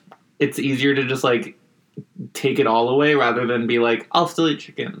like it's easier to just take it all away rather than be like, I'll still eat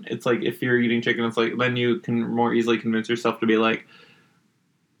chicken. It's if you're eating chicken, it's then you can more easily convince yourself to be like,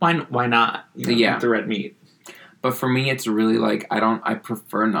 why not? Eat the red meat. But for me, it's really like I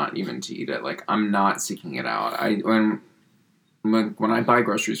prefer not even to eat it. Like I'm not seeking it out. When I buy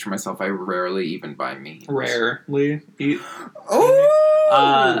groceries for myself, I rarely even buy meat. Rarely eat.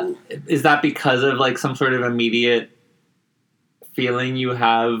 Oh, Is that because of like some sort of immediate feeling you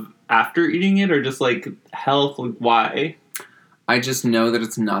have after eating it, or just like health? Like, why? I just know that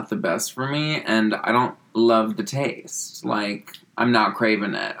it's not the best for me, and I don't love the taste. Like I'm not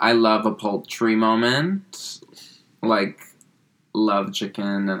craving it. I love a poultry moment. Like, love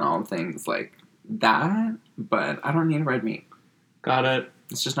chicken and all things like that, but I don't need red meat. Got it.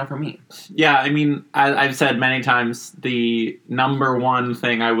 It's just not for me. Yeah, I mean, I've said many times the number one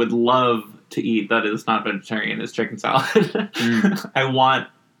thing I would love to eat that is not vegetarian is chicken salad. I want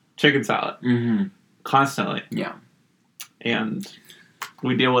chicken salad constantly. Yeah. And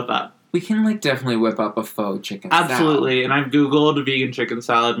we deal with that. We can, like, definitely whip up a faux chicken salad. Absolutely, and I've Googled vegan chicken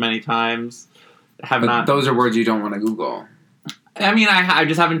salad many times. Those are words you don't want to Google. I mean, I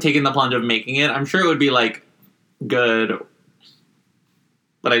just haven't taken the plunge of making it. I'm sure it would be, like, good,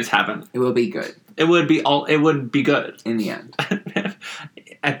 but I just haven't. It will be good. It would be good. In the end.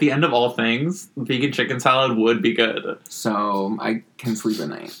 At the end of all things, vegan chicken salad would be good. So, I can sleep at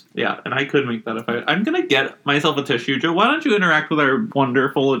night. Yeah, and I could make that if I'm gonna get myself a tissue. Joe, why don't you interact with our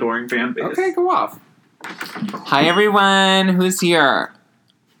wonderful, adoring fan base? Okay, go off. Hi, everyone. Who's here?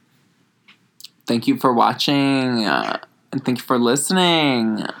 Thank you for watching, and thank you for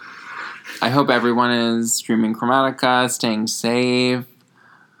listening. I hope everyone is streaming Chromatica, staying safe,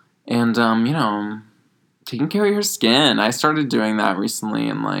 and, taking care of your skin. I started doing that recently,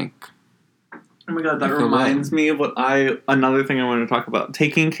 and, like... Oh my god, that reminds me of another thing I want to talk about.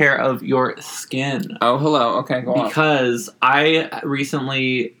 Taking care of your skin. Oh, hello. Okay, go on. Because I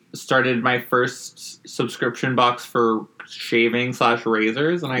recently started my first subscription box for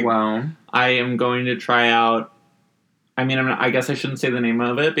shaving/razors, and I am going to try out. I mean, I guess I shouldn't say the name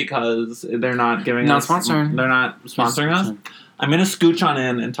of it because they're not giving us. Sponsoring. They're not sponsoring us. I'm going to scooch on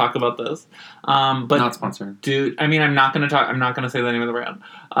in and talk about this. But not sponsored. I'm not going to say the name of the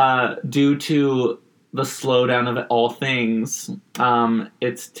brand. Due to the slowdown of all things,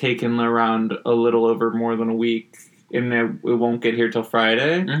 it's taken around a little over more than a week, and it won't get here till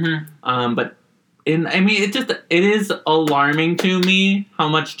Friday. But it is alarming to me how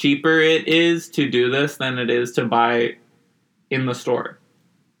much cheaper it is to do this than it is to buy in the store.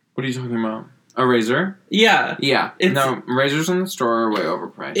 What are you talking about? A razor? Yeah. Yeah. No, razors in the store are way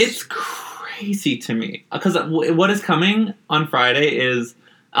overpriced. It's crazy to me. Because what is coming on Friday is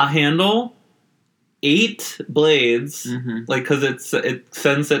a handle, 8 blades, because it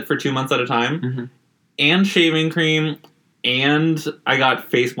sends it for 2 months at a time, and shaving cream, and I got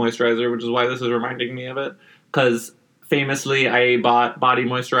face moisturizer, which is why this is reminding me of it. Because famously, I bought body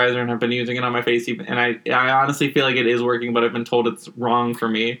moisturizer and have been using it on my face, and I honestly feel like it is working, but I've been told it's wrong for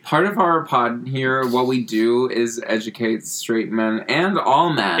me. Part of our pod here, what we do is educate straight men and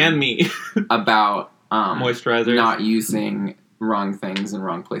all men and me about moisturizers, not using wrong things in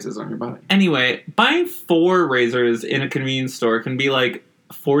wrong places on your body. Anyway, buying 4 razors in a convenience store can be like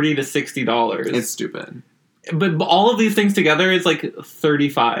 $40 to $60. It's stupid. But all of these things together is like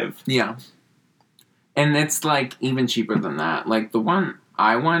 $35. Yeah. And it's, like, even cheaper than that. Like, the one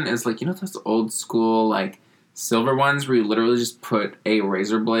I want is, like, those old school, like, silver ones where you literally just put a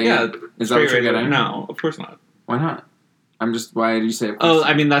razor blade? Yeah. Is that what you're getting? No, of course not. Why not? Why did you say of course? Oh,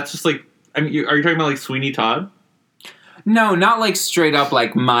 I mean, that's just, like, are you talking about, like, Sweeney Todd? No, not, like, straight up,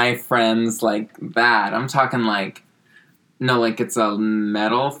 like, my friends, like, that. I'm talking, like, no, like, it's a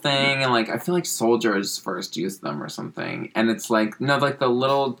metal thing, and, like, I feel like soldiers first used them or something. And it's, like, no, like, the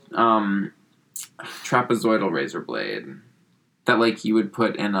little, trapezoidal razor blade that, like, you would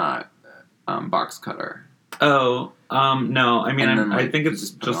put in a box cutter. Oh, no. I mean, I think it's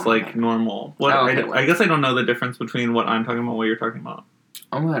just like normal. What? Oh, okay. I guess I don't know the difference between what I'm talking about and what you're talking about.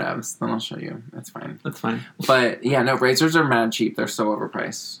 Oh, whatever. Then I'll show you. That's fine. That's fine. But, yeah, no, razors are mad cheap. They're so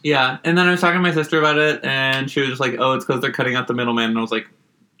overpriced. Yeah, and then I was talking to my sister about it, and she was just like, oh, it's because they're cutting out the middleman, and I was like,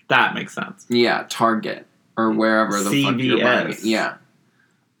 that makes sense. Yeah, Target, or wherever the fuck you're buying it. Yeah.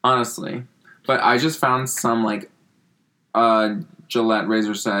 Honestly. But I just found some, like, Gillette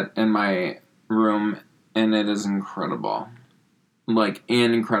razor set in my room, and it is incredible. Like,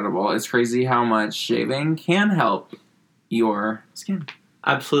 incredible. It's crazy how much shaving can help your skin.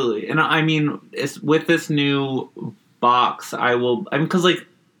 Absolutely. And I mean, with this new box, because, like,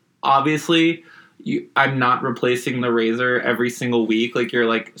 obviously, I'm not replacing the razor every single week like you're,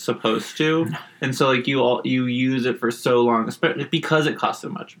 like, supposed to. And so, like, you use it for so long, especially because it costs so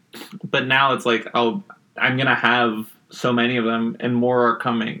much. But now it's like, I'm going to have so many of them, and more are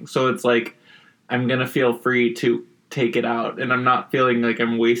coming. So it's like, I'm gonna feel free to take it out, and I'm not feeling like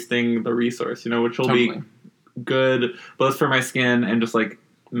I'm wasting the resource, which will be good both for my skin and just like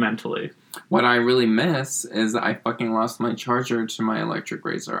mentally. What I really miss is I fucking lost my charger to my electric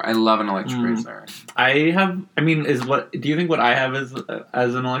razor. I love an electric razor. Do you think what I have is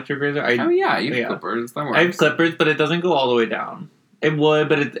as an electric razor? You have clippers. That works. I have clippers, but it doesn't go all the way down. It would,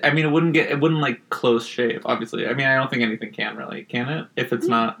 but it wouldn't like close shave, obviously. I don't think anything can really, can it? If it's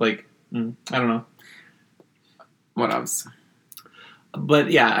not like, I don't know. What else?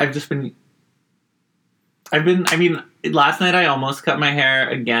 But yeah, last night I almost cut my hair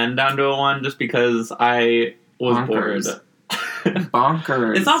again down to a 1 just because I was bored.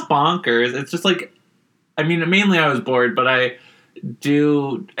 Bonkers. It's not bonkers. It's just like, mainly I was bored, but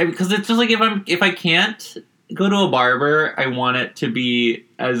because it's just like if I can't go to a barber, I want it to be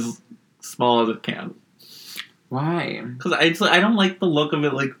as small as it can. Why? Because I don't like the look of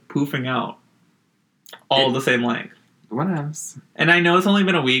it like poofing out all the same length. What else? And I know it's only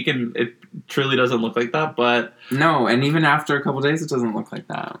been a week and it truly doesn't look like that, but... No, and even after a couple days, it doesn't look like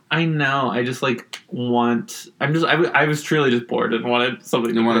that. I know. I just, I was truly just bored and wanted something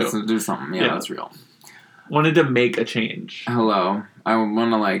to do. You wanted to do something. Yeah, that's real. Wanted to make a change. Hello. I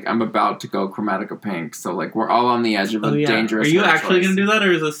want to, I'm about to go Chromatica Pink, so, we're all on the edge of a dangerous Are you actually going to do that,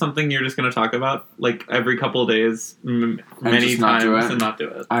 or is this something you're just going to talk about, every couple of days, many times, and not do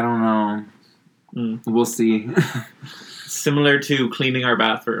it? I don't know. We'll see. Similar to cleaning our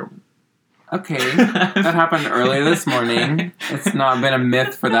bathroom. Okay. That happened earlier this morning. It's not been a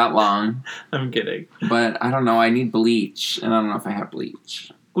myth for that long. I'm kidding. But I don't know. I need bleach, and I don't know if I have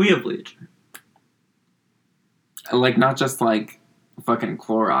bleach. We have bleach. Not just, fucking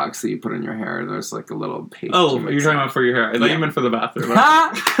Clorox that you put in your hair. There's, a little paste. Oh, you're talking about for your hair. I thought you meant for the bathroom.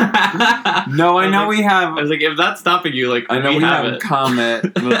 No, I know we have... I was like, if that's stopping you, I know we have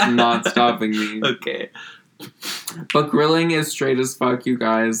Comet that's not stopping me. Okay. But grilling is straight as fuck, you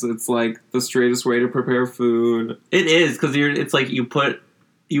guys. It's, the straightest way to prepare food. It is, because it's you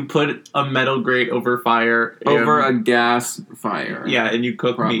put a metal grate over fire. Over a gas fire. Yeah, and you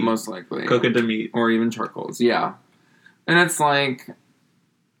cook meat. Most likely. Cook it to meat. Or even charcoals, yeah. And it's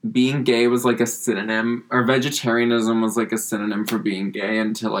being gay was a synonym, or vegetarianism was a synonym for being gay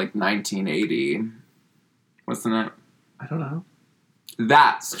until 1980. Wasn't it? I don't know.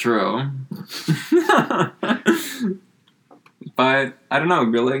 That's true. But, I don't know,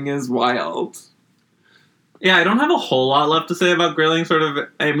 grilling is wild. Yeah, I don't have a whole lot left to say about grilling.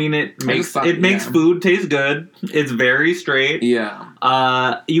 It makes food taste good. It's very straight. Yeah.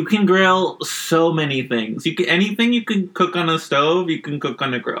 You can grill so many things. Anything you can cook on a stove, you can cook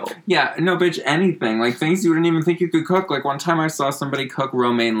on a grill. Yeah, no, bitch, anything. Things you wouldn't even think you could cook. One time I saw somebody cook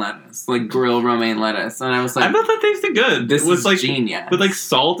romaine lettuce. Grill romaine lettuce. And I was like... I bet that tasted good. This was genius. With,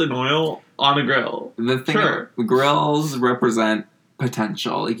 salt and oil on a grill. The thing grills represent...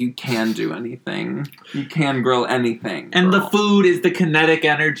 potential. You can do anything. You can grill anything. And the food is the kinetic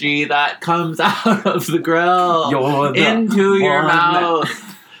energy that comes out of the grill into your mouth.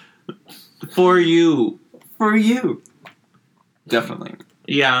 For you. For you. Definitely.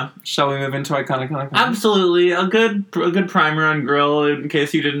 Yeah. Shall we move into iconic? Absolutely. A good primer on grill in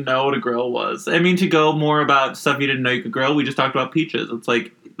case you didn't know what a grill was. To go more about stuff you didn't know you could grill, we just talked about peaches. It's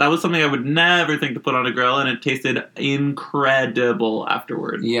that was something I would never think to put on a grill, and it tasted incredible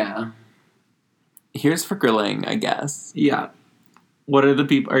afterward. Yeah. Here's for grilling, I guess. Yeah. What are the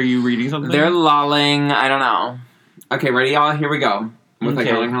people... Are you reading something? They're lolling. I don't know. Okay, ready, y'all? Here we go. With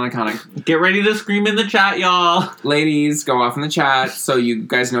iconic. Get ready to scream in the chat, y'all. Ladies, go off in the chat so you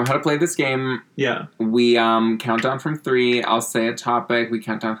guys know how to play this game. Yeah. We count down from 3. I'll say a topic. We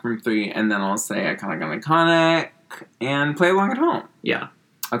count down from 3, and then I'll say iconic, and play along at home. Yeah.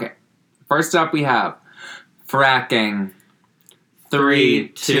 Okay. First up, we have fracking. 3,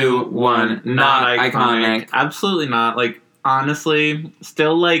 2, 1. Not iconic. Absolutely not. Honestly,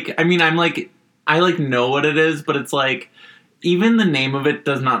 still I'm I know what it is, but it's even the name of it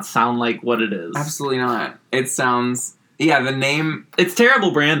does not sound like what it is. Absolutely not. It sounds... Yeah, the name... It's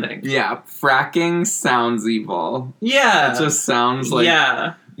terrible branding. Yeah, fracking sounds evil. Yeah. It just sounds like...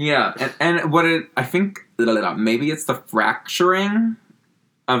 Yeah. Yeah, and what it... I think... Maybe it's the fracturing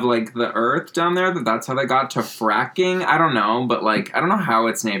of, the earth down there. That's how they got to fracking. I don't know, but, I don't know how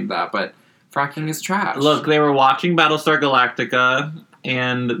it's named that, but fracking is trash. Look, they were watching Battlestar Galactica,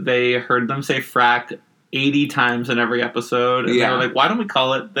 and they heard them say frack 80 times in every episode, and they were like, why don't we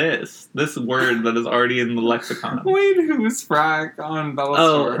call it this word that is already in the lexicon? Wait, who's frack on Battlestar?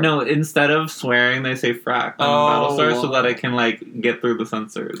 Oh, no, instead of swearing, they say frack on Battlestar so that it can, get through the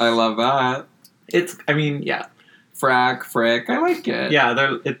censors. I love that. It's, yeah. Frack, frick, I like it.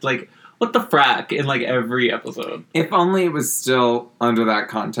 Yeah, it's what the frack in like every episode. If only it was still under that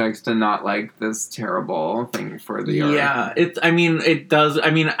context and not like this terrible thing for the earth. Yeah, it does.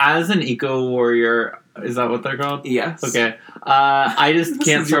 I mean, as an eco warrior, is that what they're called? Yes. Okay. I just This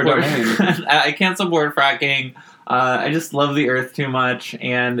can't is your support. name. I can't support fracking. I just love the earth too much,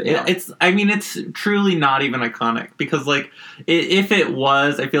 and it's truly not even iconic because, like, if it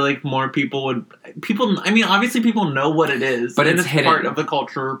was, I feel like more people would. Obviously, people know what it is, but and it's part hidden. of the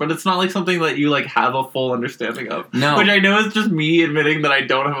culture. But it's not like something that you like have a full understanding of. No. Which I know is just me admitting that I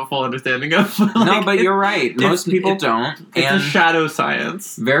don't have a full understanding of. No, but you're right. Most people don't. It's And a shadow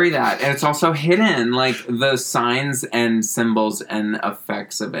science. very that. And it's also hidden. Like, the signs and symbols and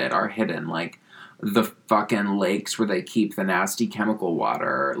effects of it are hidden. Like, the fucking lakes where they keep the nasty chemical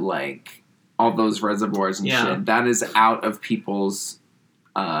water. Like, all those reservoirs and shit. That is out of people's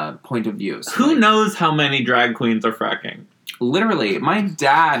point of view. So, who knows how many drag queens are fracking? Literally. My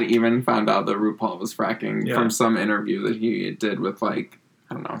dad even found out that RuPaul was fracking from some interview that he did with, like,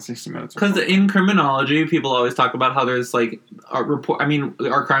 I don't know, 60 Minutes. Because in criminology, people always talk about how there's like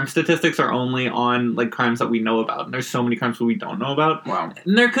our crime statistics are only on like crimes that we know about, and there's so many crimes that we don't know about. Wow.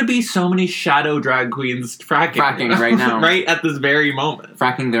 And there could be so many shadow drag queens fracking right now, right at this very moment,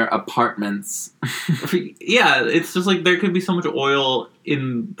 fracking their apartments. Yeah, it's just like there could be so much oil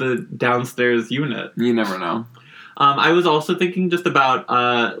in the downstairs unit. You never know. I was also thinking just about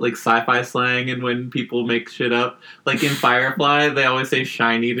like sci-fi slang and when people make shit up. Like in Firefly, they always say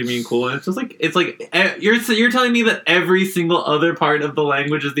shiny to mean cool, and it's just like you're telling me that every single other part of the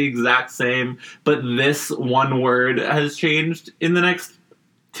language is the exact same, but this one word has changed in the next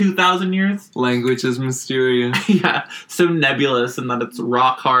 2,000 years. Language is mysterious. Yeah, so nebulous, and that it's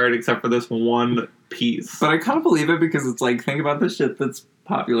rock hard except for this one piece. But I kind of believe it because it's like, think about the shit that's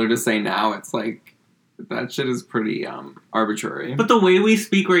popular to say now. It's like, that shit is pretty arbitrary. But the way we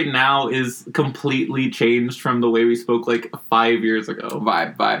speak right now is completely changed from the way we spoke like 5 years ago.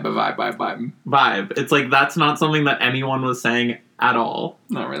 Vibe. It's like that's not something that anyone was saying at all.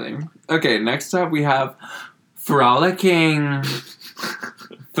 Not really. Okay, next up we have frolicking.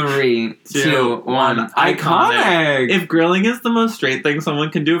 3, 2, 1. Iconic! If grilling is the most straight thing someone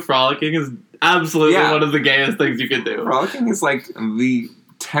can do, frolicking is absolutely one of the gayest things you can do. Frolicking is like the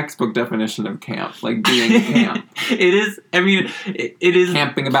textbook definition of camp, like being camp. It is. I mean, it is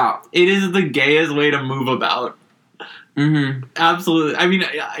camping about. It is the gayest way to move about. Mm-hmm. Absolutely. I mean,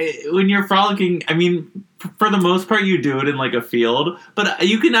 when you're frolicking, I mean, for the most part, you do it in like a field, but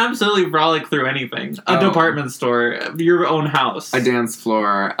you can absolutely frolic through anything. A department store, your own house, a dance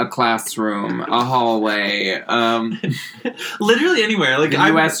floor, a classroom, a hallway, literally anywhere. Like the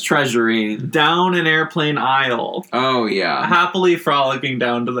U.S. Treasury, down an airplane aisle. Oh yeah, happily frolicking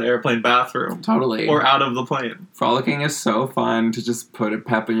down to the airplane bathroom, totally, or out of the plane. Frolicking is so fun to just put a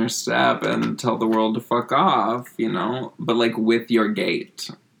pep in your step and tell the world to fuck off, you know, but like with your gait.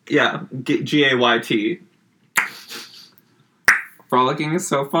 Yeah, GAYT. Frolicking is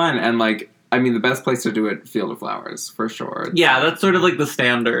so fun, and like, I mean, the best place to do it, Field of Flowers, for sure. Yeah, that's sort of like the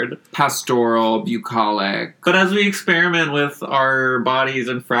standard. Pastoral, bucolic. But as we experiment with our bodies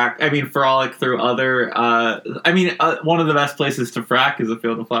and frolic through other, one of the best places to frack is a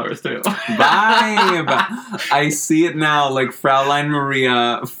Field of Flowers too. Vibe! I see it now, like Fraulein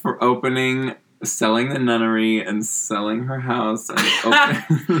Maria selling the nunnery and selling her house and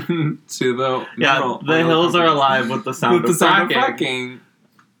open to the the hills are alive with the sound of fracking.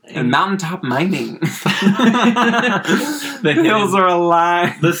 And mountaintop mining. The hills are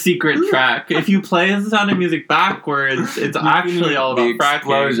alive. The secret track. If you play The Sound of Music backwards, it's actually all about fracking.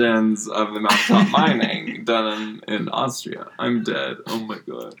 Explosions of the mountaintop mining done in Austria. I'm dead. Oh my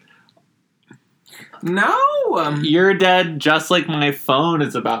god. No! You're dead just like my phone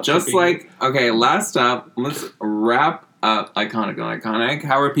is about to be. Okay, last up, let's wrap up Iconic.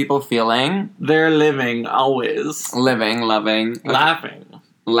 How are people feeling? They're living, always. Living, loving. Okay. Laughing.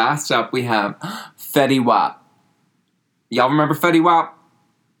 Last up, we have Fetty Wap. Y'all remember Fetty Wap?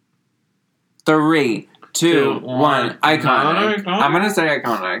 3, 2, 1. Iconic. I'm gonna say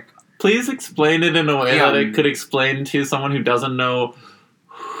iconic. Please explain it in a way that it could explain to someone who doesn't know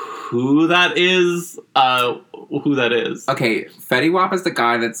who that is. Okay, Fetty Wap is the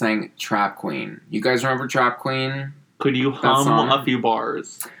guy that sang Trap Queen. You guys remember Trap Queen? Could you hum a few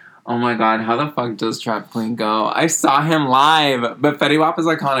bars? Oh my god, how the fuck does Trap Queen go? I saw him live, but Fetty Wap is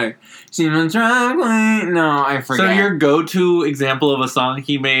iconic. She's a Trap Queen. No, I forget. So your go-to example of a song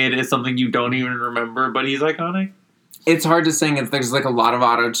he made is something you don't even remember, but he's iconic? It's hard to sing. There's like a lot of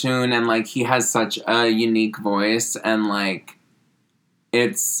auto-tune, and like he has such a unique voice, and like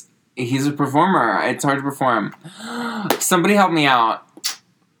he's a performer. It's hard to perform. Somebody help me out.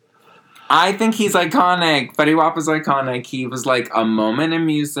 I think he's iconic. Fetty Wap is iconic. He was like a moment in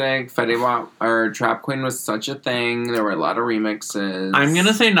music. Fetty Wap or Trap Queen was such a thing. There were a lot of remixes. I'm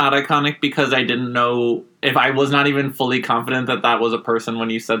gonna say not iconic because I didn't know if I was not even fully confident that that was a person when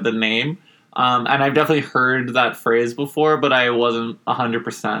you said the name. And I've definitely heard that phrase before, but I wasn't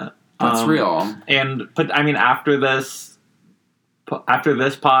 100%. That's real. But I mean, after this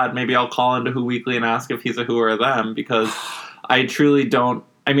pod, maybe I'll call into Who Weekly and ask if he's a who or a them because I truly don't.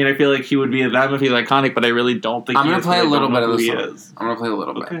 I mean, I feel like he would be a them if he's iconic, but I really don't think I'm going to play a little bit of the song. Is. I'm going to play a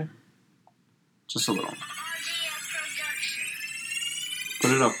little bit. Okay. Just a little.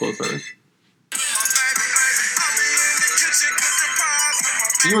 Put it up closer.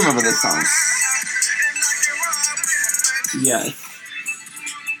 You remember this song? Yes.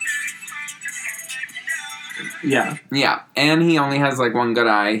 Yeah. Yeah, and he only has like one good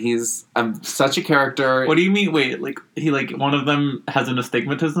eye. He's such a character. What do you mean? Wait, like he like one of them has an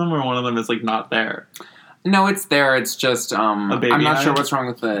astigmatism, or one of them is like not there? No, it's there. It's just A baby I'm not eye? sure what's wrong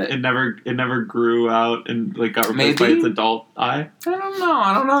with it. It never grew out and like got replaced by Maybe? its adult eye. I don't know.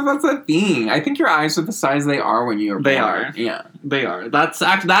 I don't know if that's a thing. I think your eyes are the size they are when you're born. They are. Yeah. They are.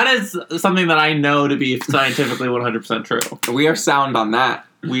 That is something that I know to be scientifically 100% true. We are sound on that.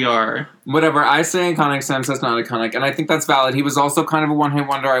 We are. Whatever. I say iconic, Sam says not iconic, and I think that's valid. He was also kind of a one-hit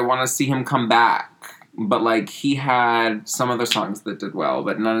wonder. I want to see him come back. But, like, he had some other songs that did well,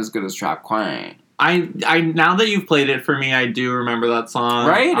 but not as good as Trap Queen. I now that you've played it for me, I do remember that song.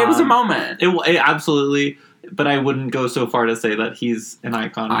 Right? It was a moment. It absolutely, but I wouldn't go so far to say that he's an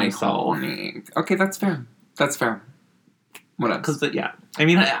icon himself. Iconic. Okay, that's fair. That's fair. What else? Because, yeah. I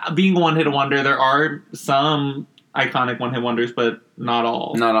mean, being a one-hit wonder, there are some iconic one-hit wonders, but not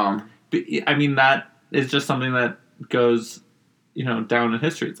all. Not all. I mean, that is just something that goes, down in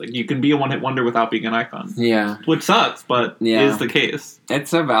history. It's like you can be a one-hit wonder without being an icon. Yeah. Which sucks, but is the case.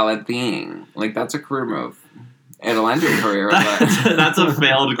 It's a valid thing. Like, that's a career move. It'll end your career, but... That's a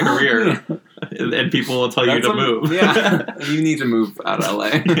failed career. And people will tell you to move. Yeah. You need to move out of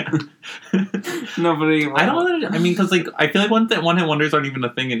LA. Yeah. Nobody... I don't... I mean, because, like, I feel like one-hit wonders aren't even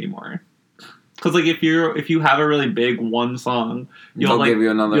a thing anymore. Because, like, if you have a really big one song, They'll give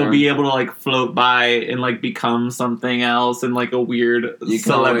you another. You'll be able to, like, float by and, like, become something else in, like, a weird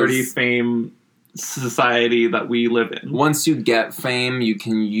celebrity fame society that we live in. Once you get fame, you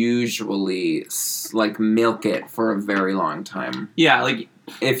can usually, like, milk it for a very long time. Yeah, like...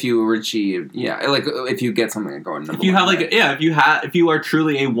 If you achieve, like, if you get something going. If you have, like, if you are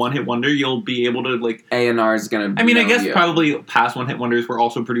truly a one-hit wonder, you'll be able to, like... A&R is gonna I mean, I guess probably past one-hit wonders were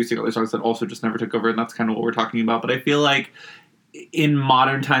also producing other songs that also just never took over, and that's kind of what we're talking about. But I feel like in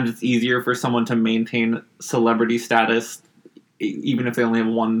modern times, it's easier for someone to maintain celebrity status, even if they only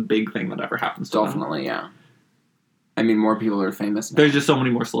have one big thing that ever happens to them. Definitely, yeah. I mean, more people are famous now. There's just so many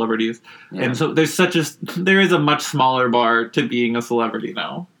more celebrities. Yeah. And so there is a much smaller bar to being a celebrity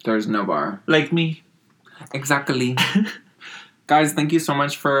now. There's no bar. Like me. Exactly. Guys, thank you so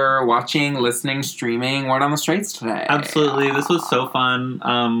much for watching, listening, streaming Word on the Straits today. Absolutely. This was so fun.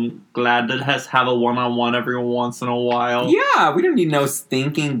 Glad to have a one-on-one every once in a while. Yeah, we don't need no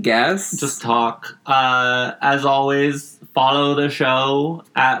stinking guests. Just talk. As always, follow the show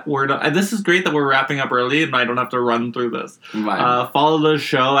at Word on... This is great that we're wrapping up early and I don't have to run through this. Right. Follow the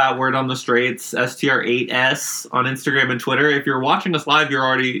show at Word on the Straits, STR8S on Instagram and Twitter. If you're watching us live, you're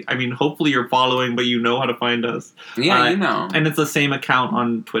already... I mean, hopefully you're following, but you know how to find us. Yeah, you know. And it's the same account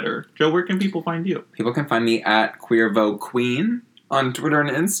on Twitter. Joe, where can people find you? People can find me at QueerVoQueen on Twitter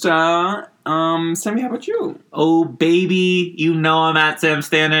and Insta. Sammy, how about you? Oh, baby. You know I'm at Sam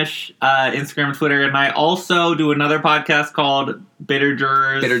Stanish, Instagram and Twitter. And I also do another podcast called Bitter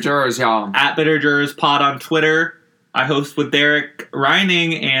Jurors. Bitter Jurors, y'all. At Bitter Jurors Pod on Twitter. I host with Derek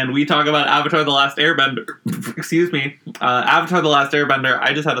Reining, and we talk about Avatar The Last Airbender. Excuse me. Avatar The Last Airbender.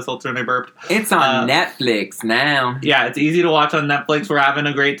 I just had a seltzer and I burped. It's on Netflix now. Yeah, it's easy to watch on Netflix. We're having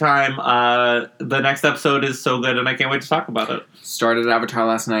a great time. The next episode is so good, and I can't wait to talk about it. Started Avatar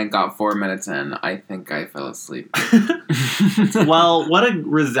last night, got 4 minutes in. I think I fell asleep. Well, what a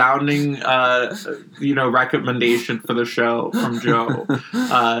resounding, recommendation for the show from Joe.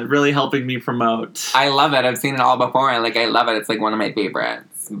 Really helping me promote. I love it. I've seen it all before. I love it. It's like one of my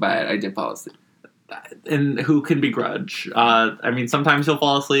favorites. But I did fall asleep. And who can begrudge? I mean, sometimes you'll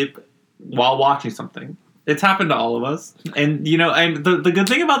fall asleep while watching something. It's happened to all of us. And, and the good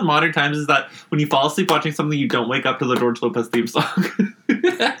thing about modern times is that when you fall asleep watching something, you don't wake up to the George Lopez theme song.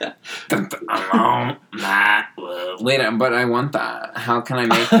 Wait, but I want that. How can I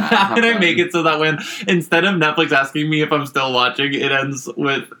make that How can I make it so that when, instead of Netflix asking me if I'm still watching, it ends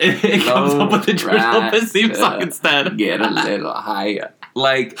with, it comes up with the George Lopez theme song instead? Get a little higher.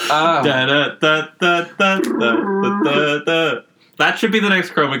 Like, Da, da, da, da, da, da, da, da. That should be the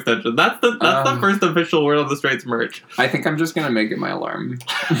next Chrome extension. That's the first official Word on the Straits merch. I think I'm just gonna make it my alarm.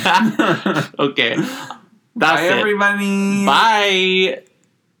 Okay. That's Bye, it. everybody. Bye.